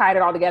tied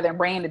it all together and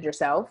branded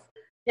yourself.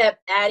 Kept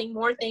adding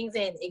more things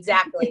in.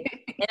 Exactly.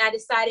 And I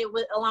decided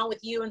along with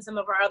you and some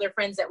of our other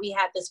friends that we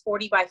had this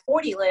 40 by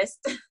 40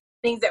 list,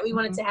 things that we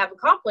wanted to have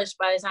accomplished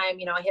by the time,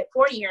 I hit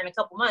 40 here in a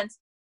couple months,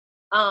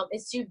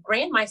 is to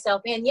brand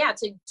myself and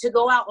to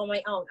go out on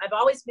my own. I've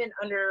always been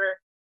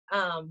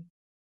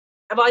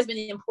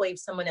the employee of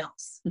someone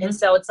else. And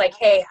so it's like,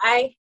 hey,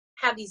 I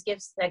have these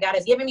gifts that God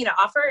has given me to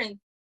offer, and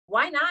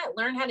why not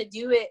learn how to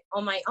do it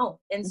on my own?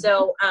 And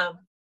so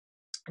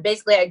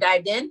basically I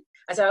dived in.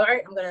 I said, all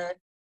right, I'm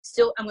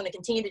going to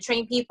continue to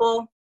train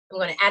people. I'm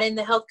going to add in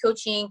the health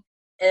coaching,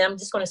 and I'm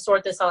just going to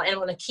sort this all. And I'm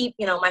going to keep,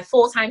 my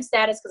full-time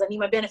status because I need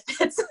my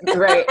benefits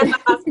right. at the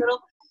hospital.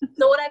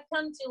 So what I've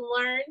come to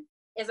learn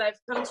is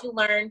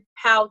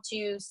how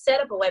to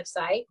set up a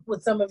website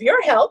with some of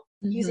your help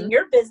using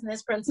your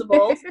business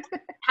principles,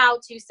 how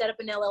to set up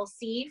an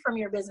LLC from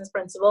your business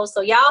principles.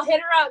 So y'all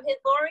hit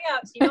Lori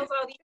up. She knows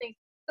all these things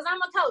because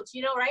I'm a coach,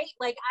 right?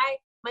 Like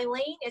my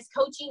lane is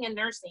coaching and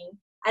nursing.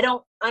 I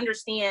don't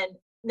understand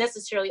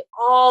necessarily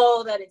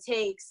all that it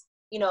takes,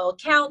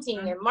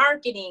 accounting and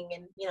marketing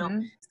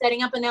and,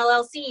 setting up an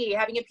LLC,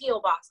 having a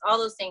PO box, all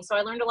those things. So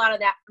I learned a lot of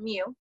that from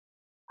you.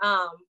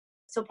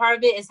 So part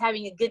of it is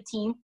having a good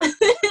team,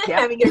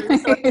 having good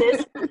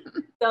resources.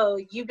 So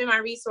you've been my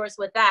resource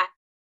with that,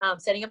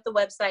 setting up the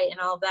website and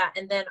all of that.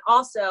 And then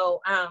also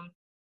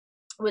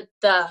with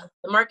the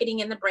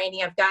marketing and the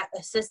branding, I've got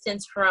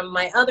assistance from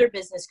my other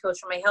business coach,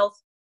 from my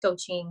health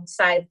coaching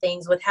side of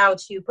things, with how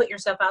to put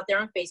yourself out there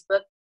on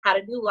Facebook, how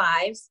to do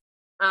lives,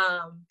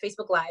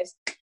 Facebook lives,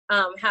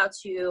 how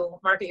to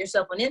market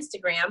yourself on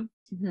Instagram.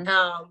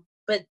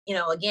 But,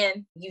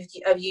 again,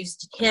 I've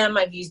used him,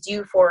 I've used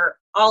you for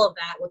all of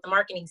that with the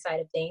marketing side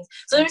of things.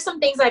 So there's some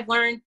things I've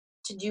learned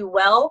to do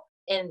well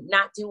and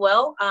not do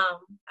well.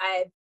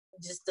 I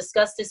just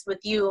discussed this with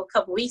you a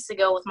couple weeks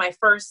ago with my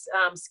first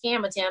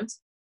scam attempt,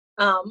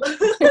 which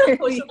is a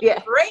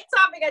great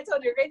topic. I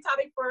told you, a great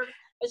topic for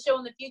a show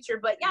in the future.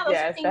 But those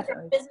are things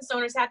that business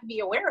owners have to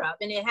be aware of.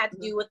 And it had to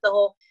do with the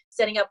whole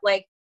setting up,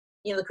 like,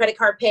 the credit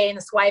card pay and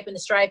the swipe and the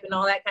stripe and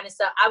all that kind of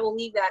stuff. I will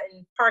leave that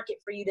and park it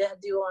for you to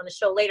do on the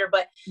show later.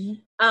 But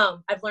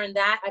I've learned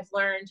that. I've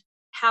learned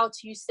how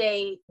to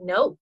say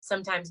no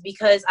sometimes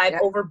because I've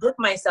overbooked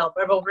myself.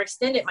 I've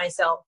overextended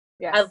myself.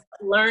 I've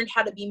learned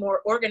how to be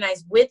more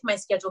organized with my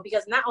schedule,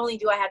 because not only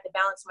do I have to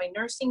balance my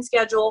nursing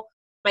schedule,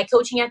 my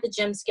coaching at the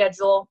gym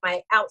schedule,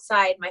 my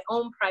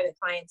own private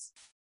clients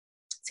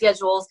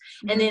schedules,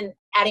 and then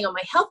adding on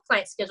my health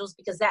client schedules,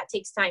 because that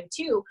takes time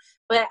too.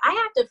 But I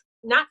have to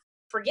not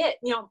forget,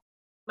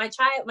 my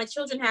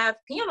children have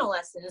piano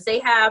lessons. They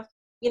have,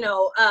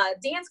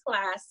 dance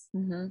class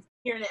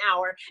here in an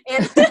hour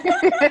and things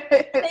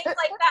like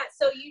that.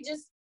 So you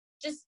just,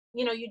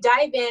 you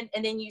dive in,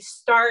 and then you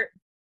start,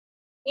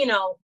 you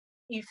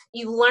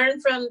learn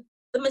from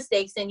the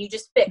mistakes and you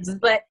just fix.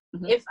 But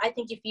if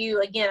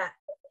you, again,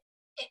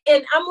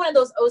 and I'm one of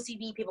those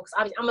OCD people, because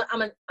obviously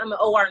I'm an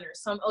OR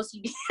nurse, so I'm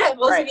OCD, I have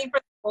OCD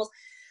principles.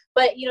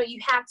 But, you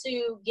have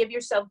to give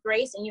yourself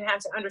grace, and you have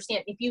to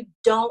understand, if you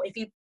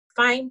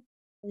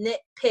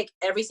nitpick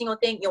every single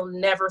thing, you'll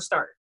never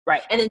start.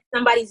 Right. And then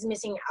somebody's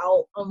missing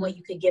out on what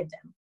you could give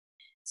them.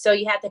 So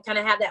you have to kind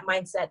of have that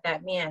mindset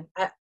that, man,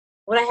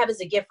 what I have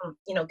is a gift from,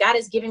 God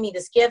has given me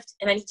this gift,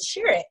 and I need to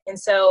share it. And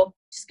so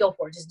just go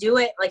for it. Just do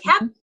it. Like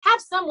have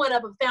somewhat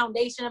of a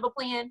foundation of a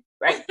plan.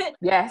 Right.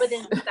 Yes. But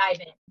then just dive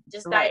in.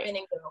 Just dive in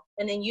and go.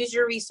 And then use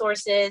your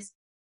resources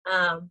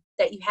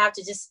that you have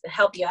to just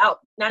help you out.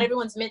 Not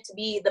everyone's meant to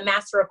be the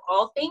master of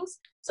all things.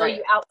 So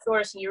you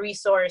outsource and you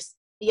resource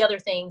the other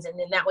things, and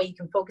then that way you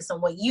can focus on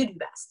what you do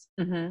best.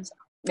 So.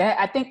 Yeah,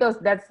 I think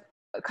that's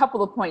a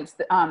couple of points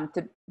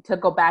to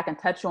go back and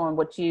touch on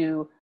what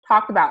you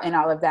talked about in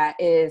all of that.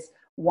 Is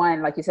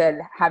one, like you said,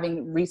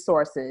 having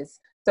resources.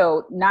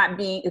 So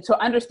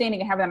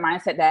understanding and having a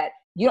mindset that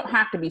you don't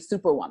have to be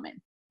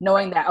Superwoman.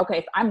 Knowing that, okay,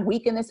 if I'm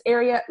weak in this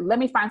area, let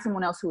me find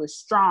someone else who is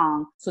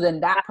strong. So then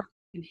that person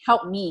can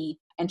help me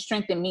and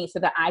strengthen me so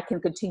that I can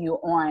continue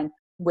on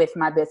with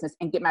my business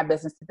and get my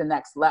business to the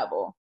next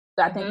level.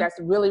 So I think that's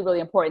really, really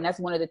important. That's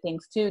one of the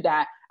things too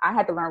that I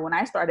had to learn when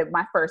I started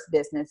my first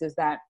business, is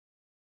that,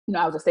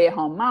 I was a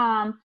stay-at-home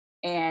mom,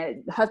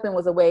 and the husband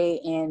was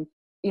away in,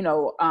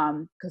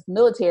 because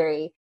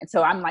military. And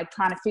so I'm like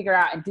trying to figure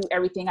out and do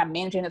everything. I'm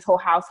managing this whole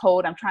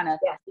household. I'm trying to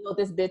build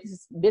this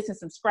business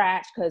from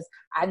scratch, because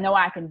I know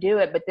I can do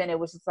it. But then it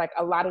was just like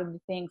a lot of the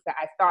things that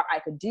I thought I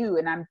could do,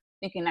 and I'm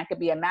thinking I could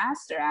be a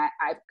master.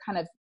 I kind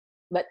of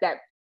let that,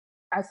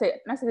 not say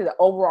the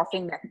overall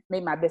thing that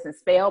made my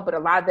business fail, but a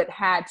lot of it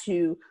had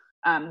to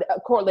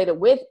correlated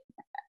with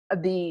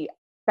the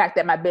fact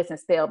that my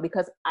business failed,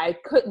 because I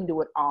couldn't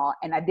do it all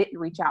and I didn't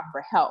reach out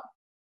for help.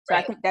 So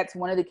I think that's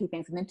one of the key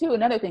things. And then too,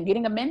 another thing,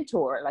 getting a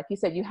mentor. Like you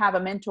said, you have a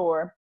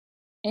mentor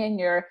in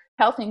your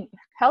health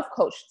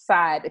coach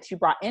side that you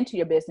brought into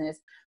your business,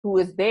 who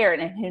is there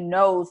and who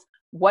knows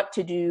what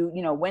to do,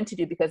 when to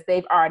do, because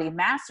they've already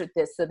mastered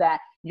this, so that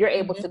you're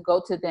able to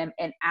go to them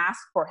and ask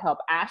for help,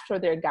 ask for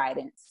their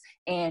guidance,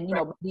 and,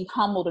 be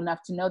humbled enough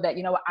to know that,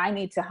 I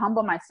need to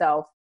humble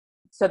myself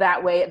so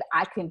that way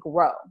I can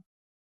grow.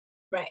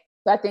 Right.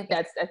 So I think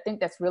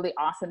that's really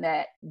awesome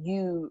that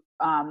you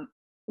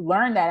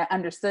learned that and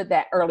understood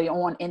that early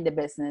on in the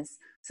business,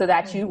 so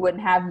that you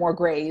wouldn't have more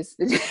grays.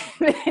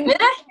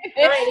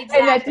 Right,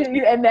 exactly.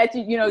 and that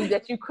you know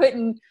that you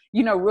couldn't,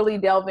 you know, really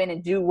delve in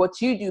and do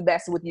what you do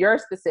best with your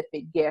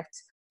specific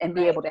gift and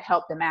be able to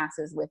help the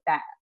masses with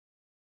that.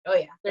 Oh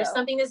yeah, there's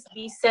something to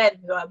be said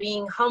about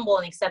being humble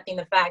and accepting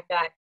the fact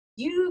that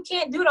you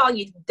can't do it all.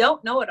 You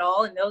don't know it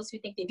all, and those who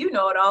think they do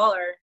know it all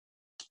are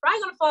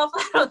probably going to fall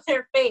flat on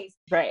their face.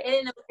 Right.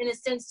 And in a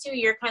sense too,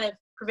 you're kind of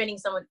preventing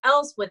someone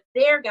else with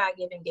their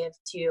God-given gift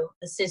to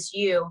assist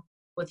you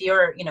with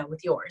your, you know,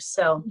 with yours.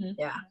 So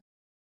yeah.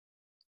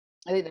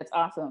 I think that's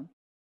awesome.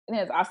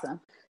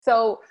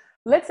 So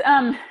let's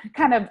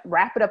kind of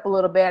wrap it up a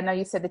little bit. I know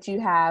you said that you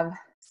have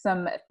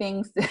some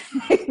things to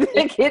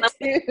get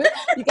to.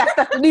 You got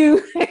stuff to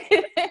do.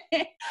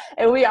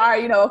 And we are,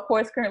 you know, of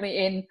course,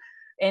 currently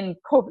in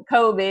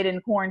COVID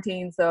and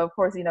quarantine. So of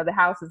course, you know, the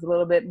house is needs a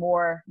little bit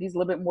more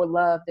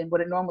love than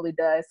what it normally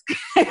does.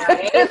 Right.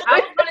 I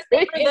was going to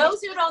say, for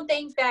those who don't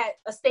think that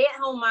a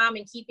stay-at-home mom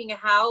and keeping a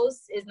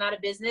house is not a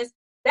business,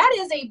 that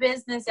is a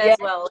business as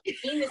well.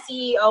 Being the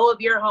CEO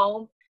of your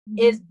home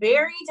is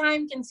very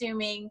time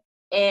consuming,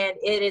 and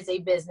it is a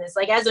business.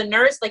 Like as a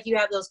nurse, like you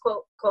have those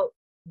quote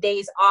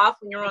days off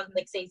when you're on,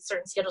 like, say,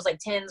 certain schedules like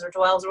 10s or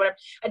 12s or whatever.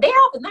 A day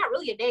off is not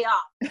really a day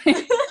off.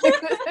 I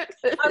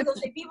was gonna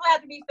say people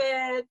have to be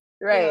fed,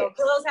 right? You know,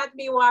 clothes have to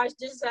be washed,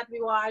 dishes have to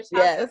be washed.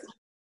 Yes.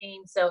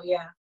 So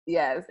yeah.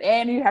 Yes,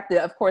 and you have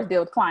to, of course,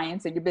 deal with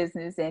clients and your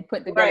business and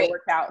put together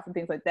workouts and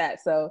things like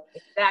that. So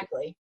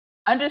exactly,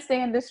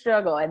 understand the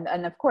struggle, and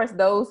of course,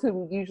 those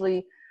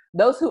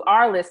who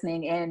are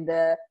listening, and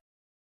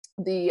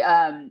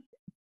the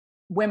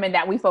women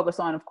that we focus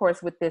on, of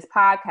course, with this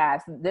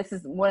podcast. This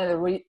is one of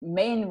the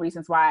main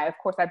reasons why, of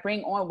course, I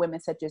bring on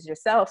women such as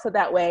yourself, so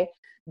that way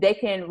they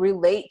can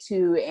relate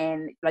to,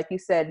 and like you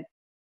said,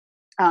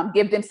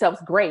 give themselves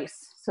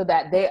grace, so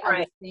that they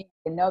understand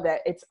and know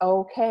that it's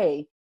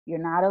okay. You're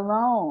not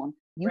alone.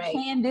 You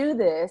can do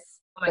this.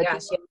 Oh my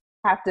gosh. You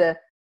have to,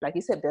 like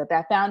you said, build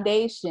that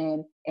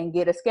foundation and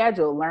get a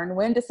schedule. Learn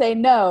when to say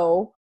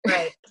no.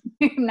 Right.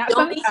 Not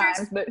don't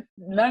sometimes, but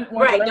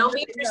don't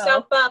beat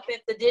yourself up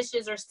if the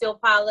dishes are still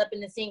piled up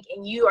in the sink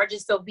and you are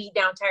just so beat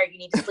down, tired, you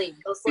need to sleep.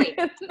 Go sleep.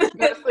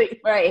 Go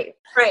sleep. Right.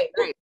 Right.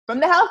 From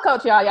the health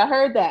coach, y'all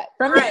heard that.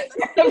 From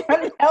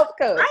the health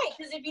coach. Right.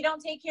 Because if you don't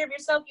take care of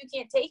yourself, you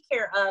can't take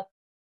care of,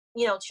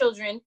 you know,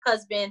 children,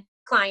 husband,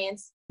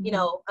 clients, you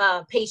know,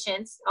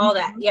 patients, all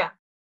that. Yeah,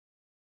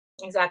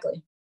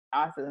 exactly.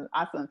 Awesome.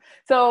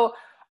 So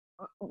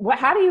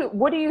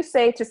what do you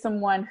say to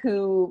someone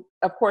who,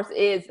 of course,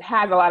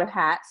 has a lot of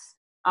hats,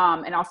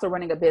 and also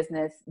running a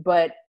business,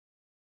 but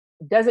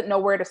doesn't know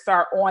where to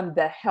start on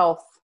their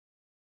health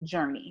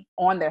journey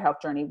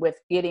with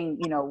getting,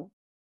 you know,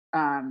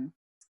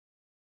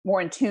 more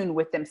in tune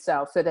with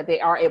themselves, so that they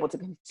are able to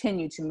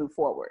continue to move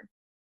forward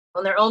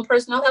on their own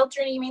personal health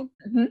journey, you mean?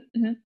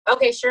 Mm-hmm.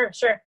 Okay, sure.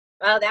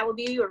 That would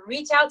be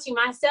reach out to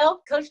myself,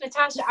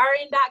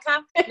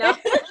 CoachNatashaRN.com. No,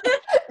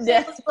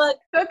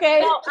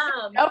 okay. No,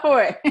 go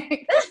for it.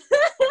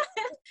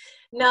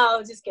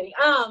 No, just kidding.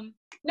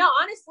 No,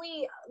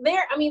 honestly,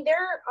 there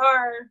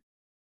are,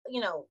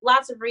 you know,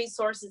 lots of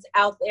resources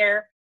out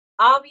there.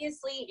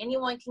 Obviously,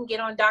 anyone can get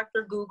on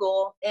Dr.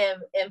 Google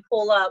and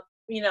pull up,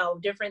 you know,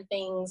 different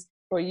things.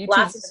 Or YouTube,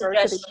 lots of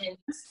suggestions.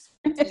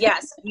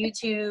 Yes,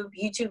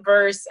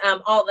 YouTubeverse,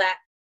 all that.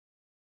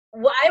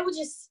 Well, I would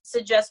just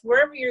suggest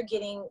wherever you're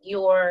getting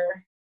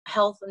your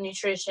health and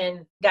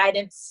nutrition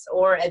guidance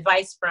or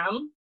advice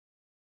from,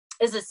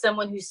 is it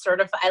someone who's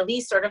at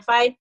least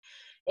certified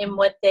in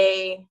what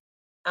they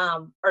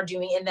are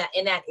doing in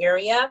that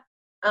area,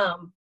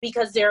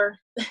 because there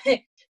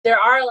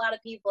are a lot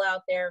of people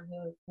out there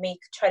who may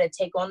try to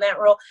take on that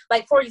role.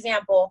 Like, for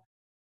example,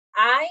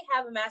 I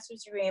have a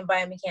master's degree in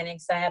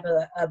biomechanics. I have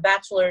a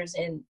bachelor's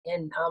in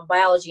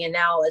biology, and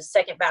now a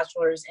second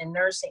bachelor's in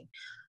nursing.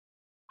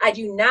 I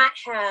do not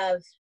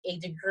have a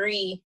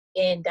degree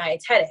in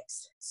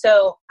dietetics.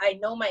 So I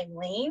know my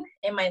lane,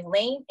 and my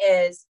lane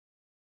is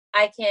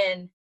I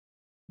can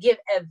give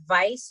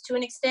advice to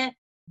an extent,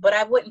 but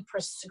I wouldn't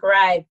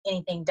prescribe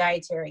anything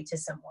dietary to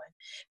someone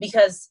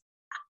because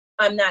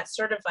I'm not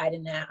certified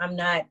in that.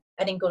 I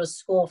didn't go to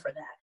school for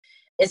that.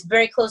 It's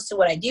very close to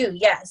what I do,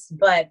 yes,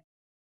 but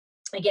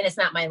again, it's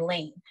not my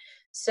lane.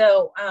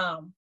 So,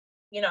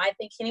 you know, I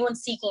think anyone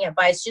seeking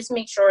advice, just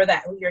make sure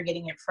that who you're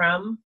getting it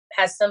from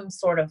has some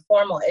sort of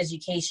formal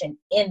education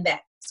in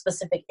that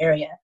specific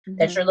area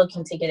that you're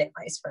looking to get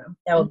advice from.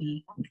 That would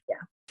be,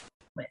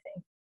 my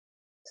thing.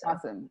 So.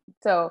 Awesome.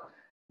 So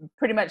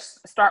pretty much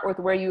start with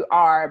where you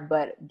are,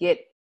 but get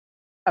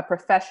a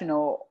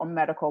professional or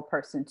medical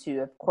person to,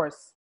 of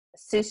course,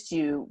 assist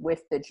you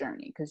with the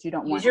journey, because you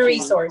don't want your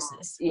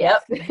resources.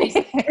 Yep.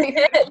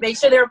 Make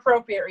sure they're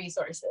appropriate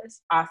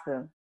resources.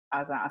 Awesome.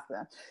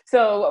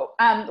 So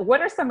what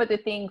are some of the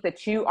things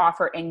that you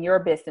offer in your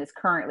business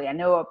currently? I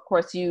know, of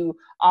course, you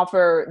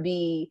offer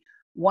the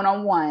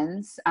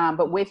one-on-ones,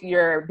 but with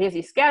your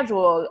busy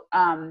schedule,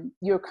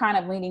 you're kind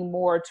of leaning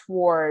more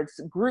towards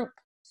group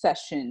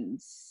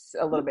sessions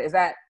a little bit. Is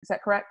that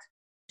correct?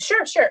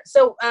 Sure.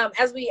 So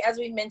as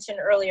we mentioned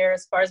earlier,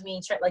 as far as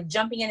me like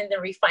jumping in and then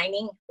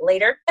refining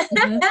later.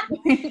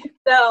 Mm-hmm.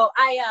 So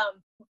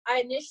I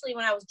initially,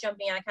 when I was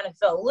jumping in, I kind of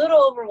felt a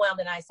little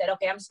overwhelmed, and I said,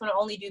 okay, I'm just going to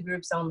only do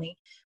groups only.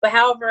 But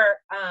however,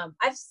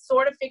 I've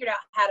sort of figured out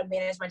how to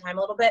manage my time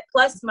a little bit.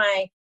 Plus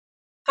my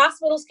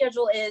hospital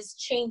schedule is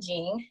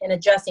changing and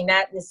adjusting.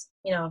 That is,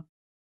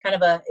 kind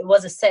of it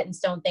was a set in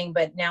stone thing,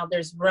 but now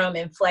there's room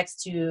and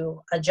flex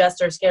to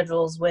adjust our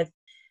schedules with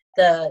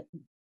the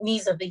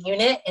needs of the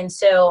unit. And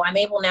so I'm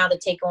able now to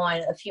take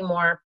on a few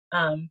more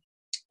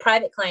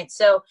private clients.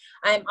 So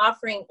I'm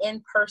offering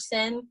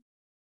in-person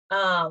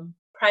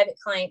private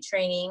client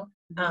training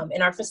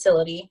in our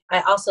facility.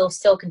 I also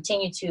still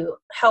continue to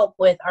help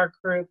with our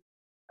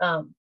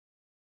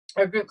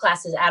group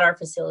classes at our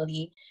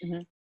facility.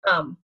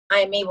 Mm-hmm.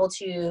 I'm able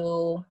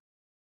to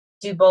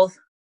do both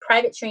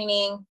private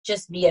training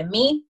just via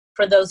me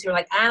for those who are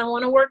like, I don't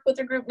want to work with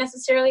a group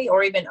necessarily,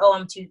 or even,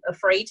 I'm too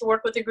afraid to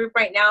work with a group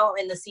right now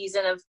in the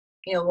season of,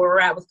 where we're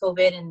at with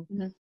COVID and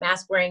mm-hmm.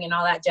 mask wearing and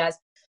all that jazz.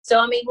 So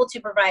I'm able to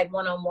provide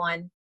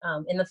one-on-one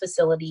in the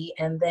facility.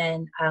 And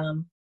then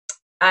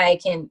I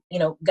can,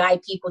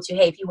 guide people to,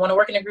 hey, if you want to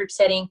work in a group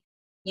setting,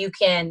 you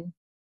can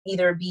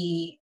either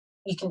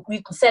you can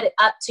set it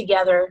up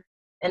together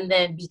and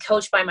then be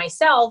coached by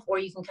myself, or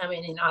you can come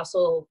in and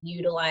also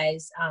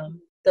utilize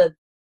the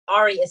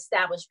already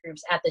established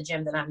groups at the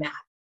gym that I'm at.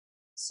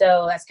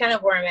 So that's kind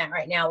of where I'm at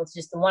right now with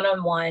just the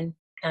one-on-one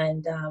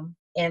and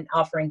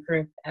offering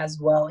group as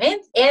well,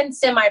 and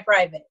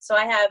semi-private. So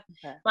I have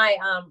my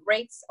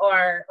rates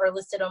are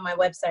listed on my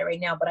website right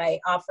now, but I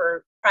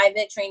offer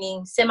private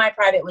training.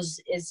 Semi-private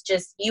is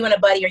just you and a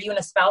buddy or you and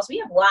a spouse. We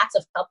have lots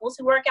of couples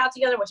who work out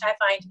together, which I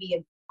find to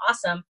be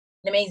awesome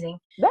and amazing.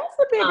 That's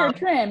a bigger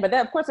trend, but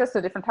of course that's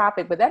a different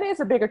topic, but that is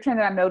a bigger trend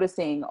that I'm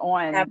noticing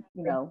on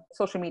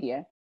social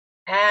media.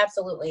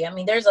 Absolutely. I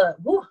mean, there's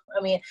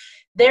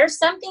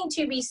something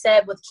to be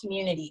said with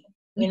community,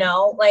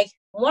 like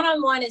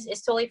one-on-one is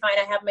totally fine.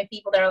 I have my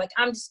people that are like,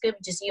 I'm just good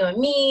with just you and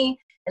me.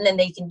 And then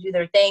they can do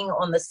their thing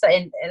on the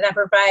side. And I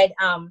provide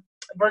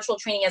virtual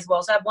training as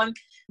well. So I have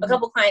a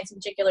couple clients in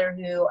particular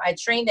who I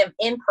train them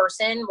in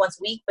person once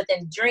a week, but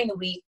then during the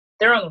week,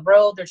 they're on the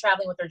road, they're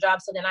traveling with their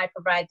jobs. So then I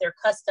provide their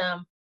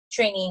custom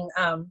training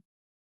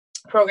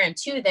program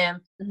to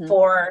them mm-hmm.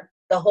 for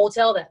the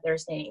hotel that they're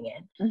staying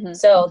in. Mm-hmm.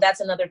 So that's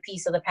another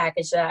piece of the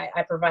package that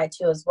I provide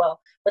too as well.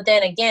 But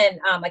then again,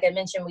 like I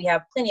mentioned, we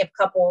have plenty of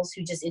couples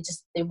who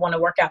they want to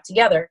work out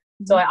together.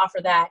 Mm-hmm. So I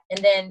offer that. And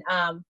then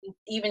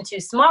even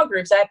to small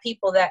groups, I have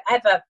people that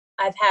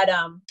I've had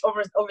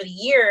over the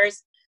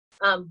years,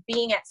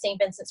 being at St.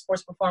 Vincent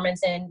Sports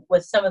Performance and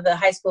with some of the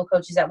high school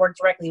coaches that work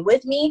directly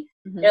with me,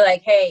 mm-hmm. they're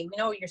like, hey,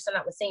 you're still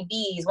not with St.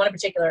 B's. One in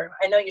particular,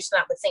 I know you're still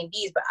not with St.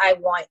 B's, but I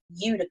want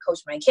you to coach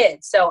my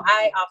kids. So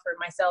I offered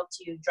myself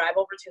to drive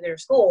over to their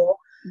school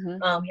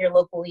mm-hmm. Here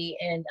locally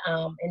and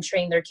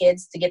train their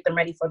kids to get them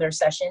ready for their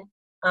session.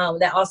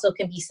 That also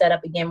can be set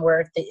up again where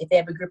if they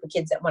have a group of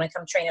kids that want to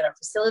come train at our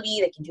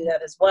facility, they can do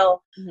that as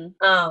well.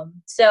 Mm-hmm.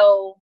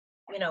 So,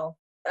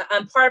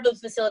 I'm part of the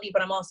facility,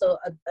 but I'm also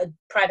a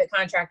private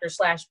contractor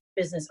 /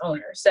 business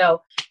owner.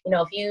 So,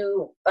 if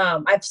you,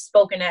 I've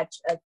spoken at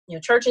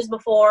churches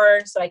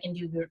before, so I can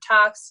do group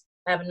talks.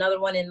 I have another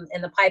one in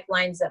the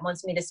pipelines that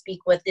wants me to speak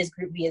with this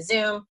group via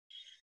Zoom.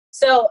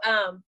 So,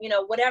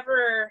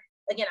 whatever,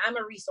 again, I'm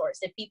a resource.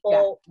 If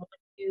people want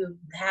to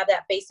have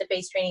that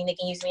face-to-face training, they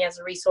can use me as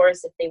a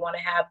resource. If they want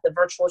to have the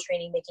virtual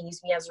training, they can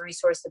use me as a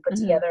resource to put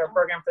mm-hmm. together a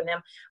program for them.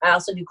 I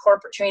also do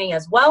corporate training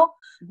as well.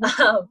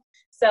 Mm-hmm.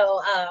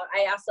 So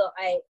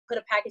I put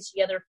a package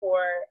together for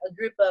a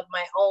group of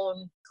my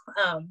own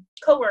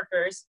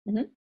coworkers,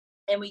 mm-hmm.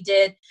 and we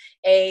did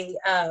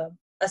an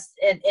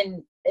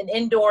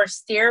indoor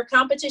steer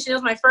competition. It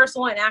was my first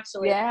one,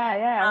 actually.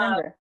 Yeah, I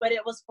remember. But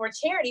it was for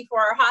charity for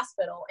our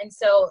hospital, and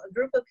so a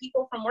group of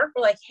people from work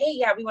were like, "Hey,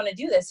 yeah, we want to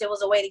do this." It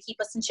was a way to keep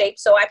us in shape.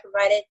 So I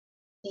provided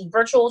the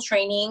virtual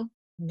training,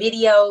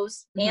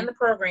 videos, mm-hmm. and the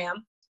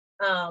program.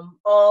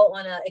 All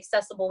on an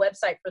accessible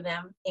website for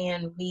them.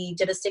 And we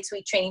did a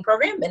 6-week training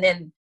program and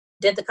then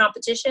did the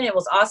competition. It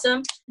was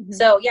awesome. Mm-hmm.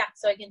 So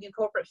I can do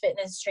corporate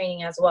fitness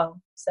training as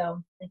well.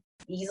 So it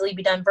can easily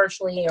be done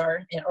virtually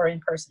or in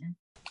person.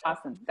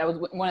 Awesome. That was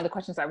one of the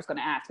questions I was going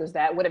to ask, was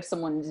that what if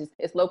someone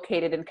is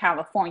located in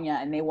California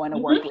and they want to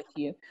mm-hmm. work with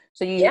you?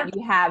 So you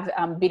have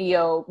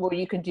video where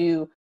you can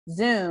do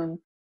Zoom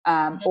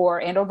mm-hmm.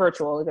 or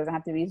virtual. It doesn't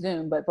have to be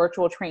Zoom, but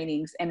virtual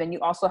trainings. And then you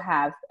also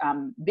have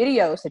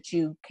videos that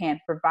you can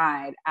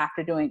provide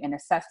after doing an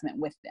assessment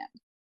with them.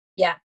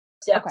 Yeah.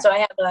 Okay. So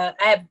I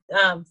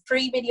have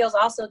free videos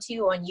also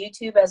too on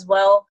YouTube as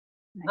well.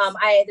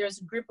 Nice. There's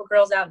a group of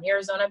girls out in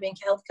Arizona being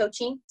health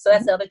coaching. So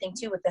that's mm-hmm. the other thing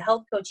too with the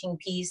health coaching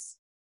piece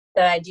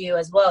that I do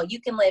as well.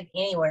 You can live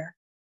anywhere.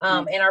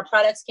 And our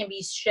products can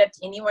be shipped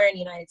anywhere in the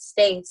United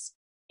States.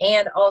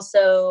 and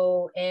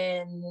also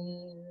I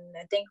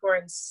think we're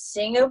in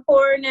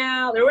Singapore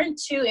now. We're in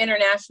 2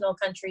 international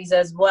countries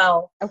as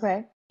well.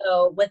 Okay.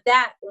 So with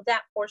that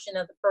portion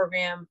of the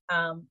program,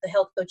 the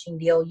health coaching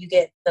deal, you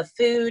get the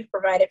food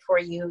provided for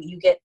you. You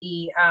get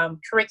the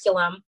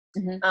curriculum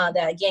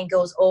that again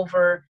goes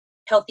over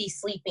healthy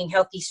sleeping,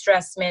 healthy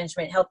stress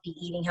management, healthy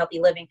eating, healthy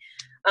living.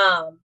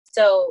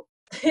 So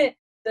the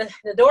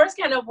door is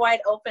kind of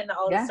wide open to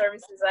all the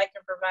services I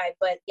can provide.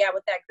 But yeah,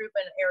 with that group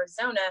in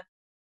Arizona,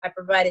 I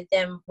provided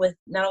them with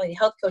not only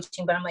health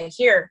coaching, but I'm like,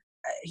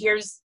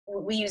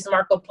 we use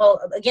Marco Polo.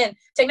 Again,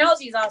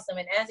 technology is awesome.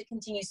 And as it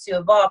continues to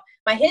evolve,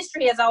 my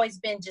history has always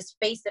been just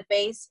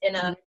face-to-face in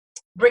a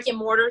brick and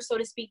mortar, so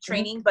to speak,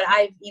 training, but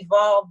I've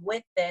evolved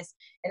with this.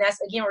 And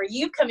that's, again, where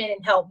you come in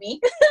and help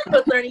me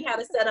with learning how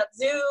to set up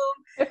Zoom,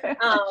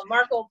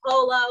 Marco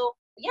Polo.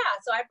 Yeah,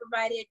 so I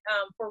provided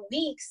for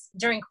weeks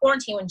during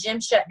quarantine when gym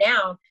shut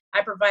down,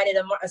 I provided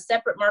a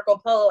separate Marco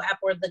Polo app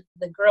where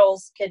the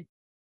girls could,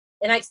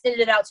 and I extended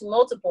it out to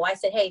multiple. I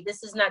said, hey,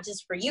 this is not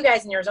just for you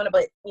guys in Arizona,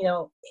 but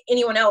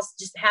anyone else,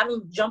 just have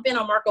them jump in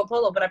on Marco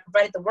Polo. But I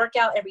provided the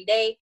workout every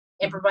day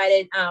and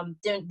provided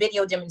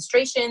video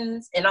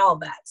demonstrations and all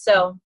of that.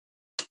 So,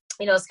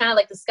 it's kind of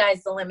like the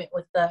sky's the limit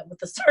with the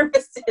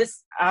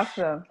services.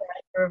 Awesome. That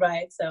I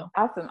provide. So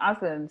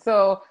awesome.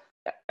 So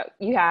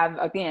you have,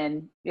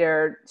 again,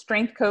 your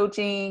strength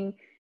coaching,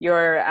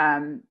 your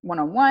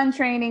one-on-one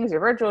trainings,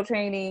 your virtual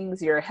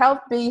trainings, your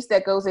health beast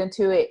that goes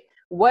into it.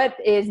 What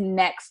is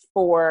next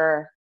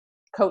for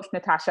Coach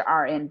Natasha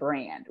RN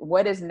brand?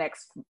 What is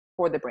next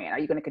for the brand? Are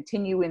you going to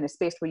continue in the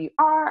space where you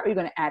are? Are you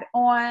going to add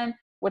on?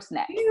 What's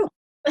next?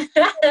 I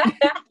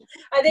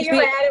think you're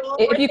going to add one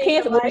if more you thing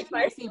can't, to what life. you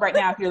can't see right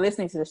now, if you're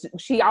listening to this,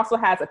 she also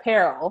has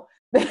apparel.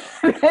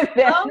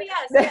 Oh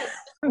yes.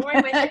 And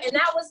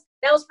that was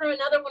from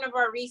another one of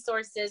our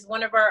resources.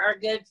 One of our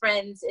good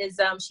friends is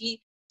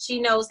she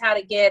knows how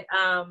to get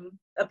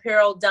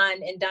apparel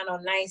done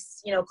on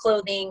nice,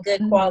 clothing,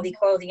 good quality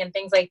clothing and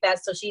things like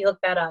that. So she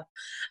hooked that up.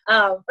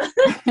 So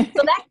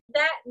that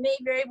may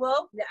very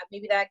well,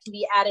 maybe that can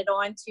be added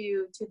on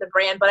to the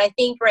brand. But I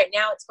think right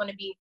now it's going to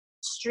be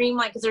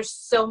streamlined because there's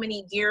so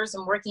many gears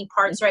and working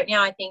parts right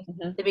now. I think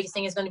the biggest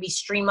thing is going to be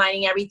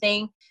streamlining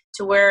everything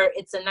to where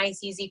it's a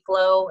nice, easy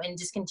flow, and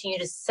just continue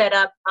to set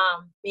up,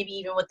 maybe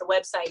even with the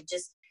website,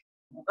 just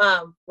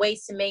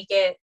ways to make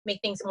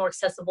things more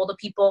accessible to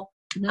people.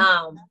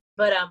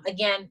 But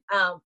again,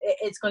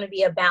 it's going to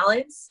be a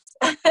balance.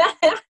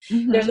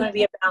 There's going to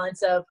be a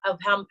balance of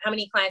how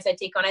many clients I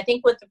take on. I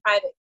think with the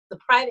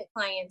private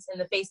clients and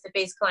the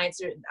face-to-face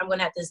clients, I'm going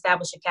to have to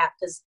establish a cap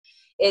because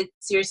it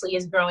seriously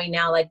is growing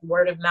now. Like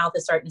word of mouth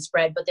is starting to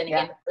spread. But then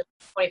again,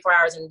 24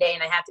 hours in a day,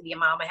 and I have to be a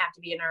mom, I have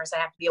to be a nurse, I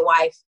have to be a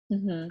wife,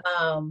 I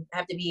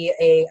have to be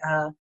a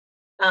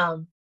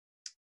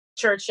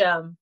church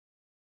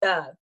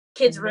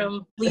kids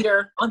room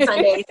leader on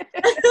Sundays.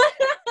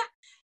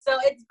 So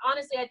it's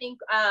honestly, I think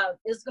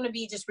it's going to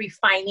be just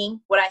refining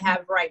what I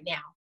have right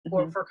now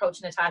for Coach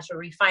Natasha,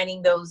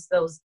 refining those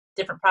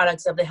different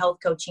products of the health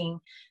coaching,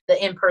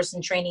 the in-person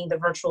training, the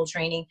virtual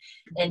training,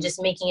 and just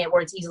making it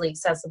where it's easily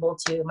accessible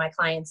to my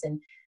clients.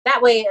 And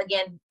that way,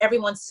 again,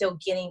 everyone's still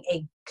getting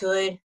a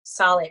good,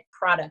 solid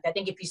product. I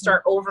think if you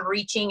start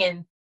overreaching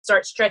and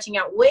start stretching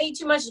out way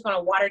too much, it's going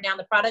to water down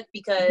the product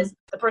because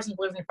the person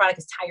delivering the product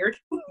is tired.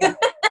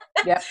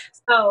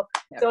 So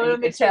it'll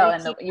make sure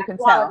you can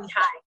tell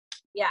high.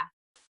 Yeah.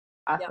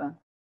 Awesome.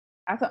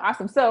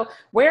 Awesome. So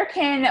where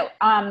can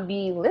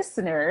the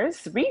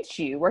listeners reach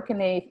you? Where can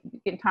they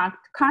get in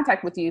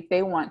contact with you if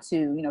they want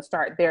to,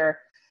 start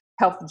their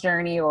health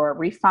journey or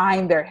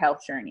refine their health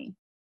journey?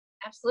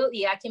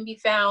 Absolutely. I can be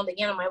found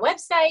again on my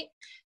website,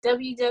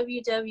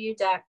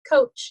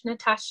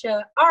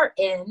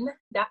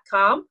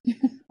 www.coachnatasharn.com.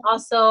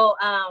 Also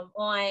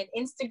on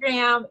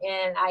Instagram,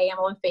 and I am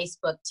on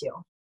Facebook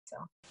too. So,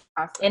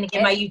 awesome. And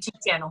again, my YouTube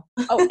channel.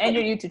 And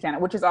your YouTube channel,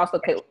 which is also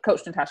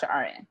Coach Natasha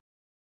RN.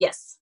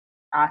 Yes.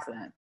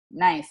 Awesome.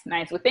 Nice.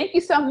 Well, thank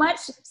you so much,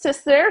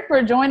 sister,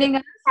 for joining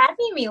us.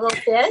 Having me,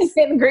 little sis.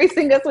 And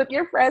gracing us with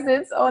your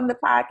presence on the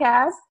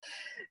podcast.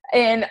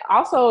 And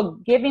also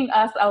giving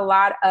us a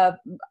lot of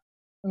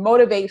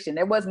motivation.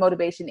 There was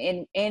motivation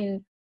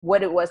in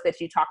what it was that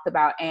you talked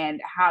about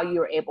and how you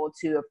were able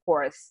to, of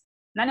course,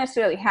 not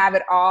necessarily have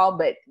it all,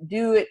 but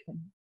do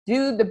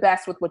the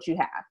best with what you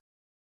have.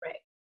 Right.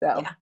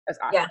 So that's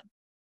awesome. Yeah.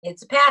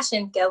 It's a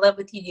passion. I love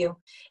what you do.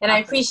 And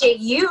I appreciate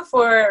you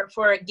for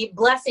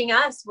blessing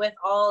us with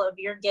all of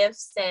your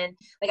gifts. And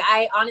like,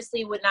 I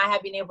honestly would not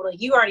have been able to,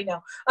 you already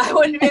know, I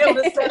wouldn't be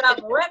able to set up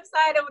a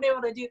website. I wouldn't be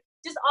able to do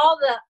just all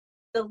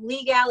the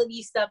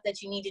legality stuff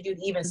that you need to do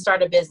to even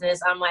start a business.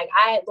 I'm like,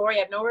 Lori, I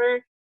have no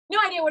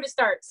idea where to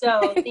start.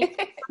 So thank you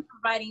for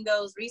providing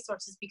those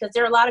resources, because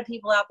there are a lot of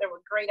people out there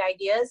with great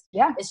ideas.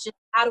 Yeah. It's just,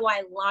 how do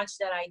I launch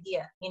that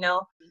idea?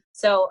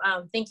 So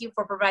thank you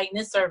for providing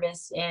this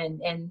service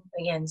and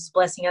again, just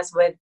blessing us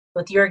with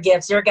your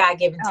gifts, your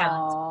God-given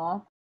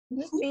talents.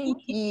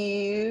 Thank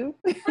you.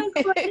 Of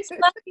course.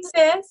 Love you,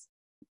 sis.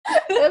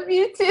 Love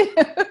you too.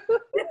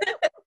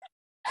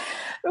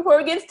 before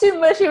it gets too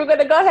mushy, we're going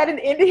to go ahead and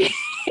end it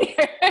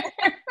here.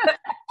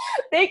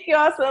 Thank you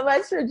all so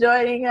much for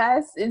joining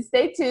us, and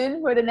stay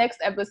tuned for the next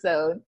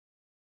episode.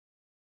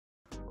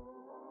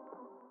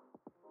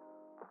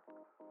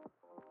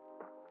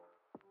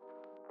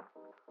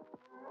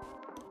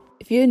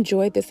 If you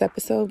enjoyed this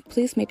episode,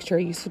 please make sure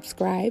you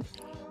subscribe,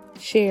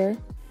 share,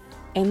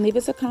 and leave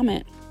us a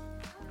comment.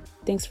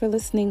 Thanks for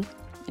listening.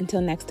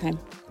 Until next time.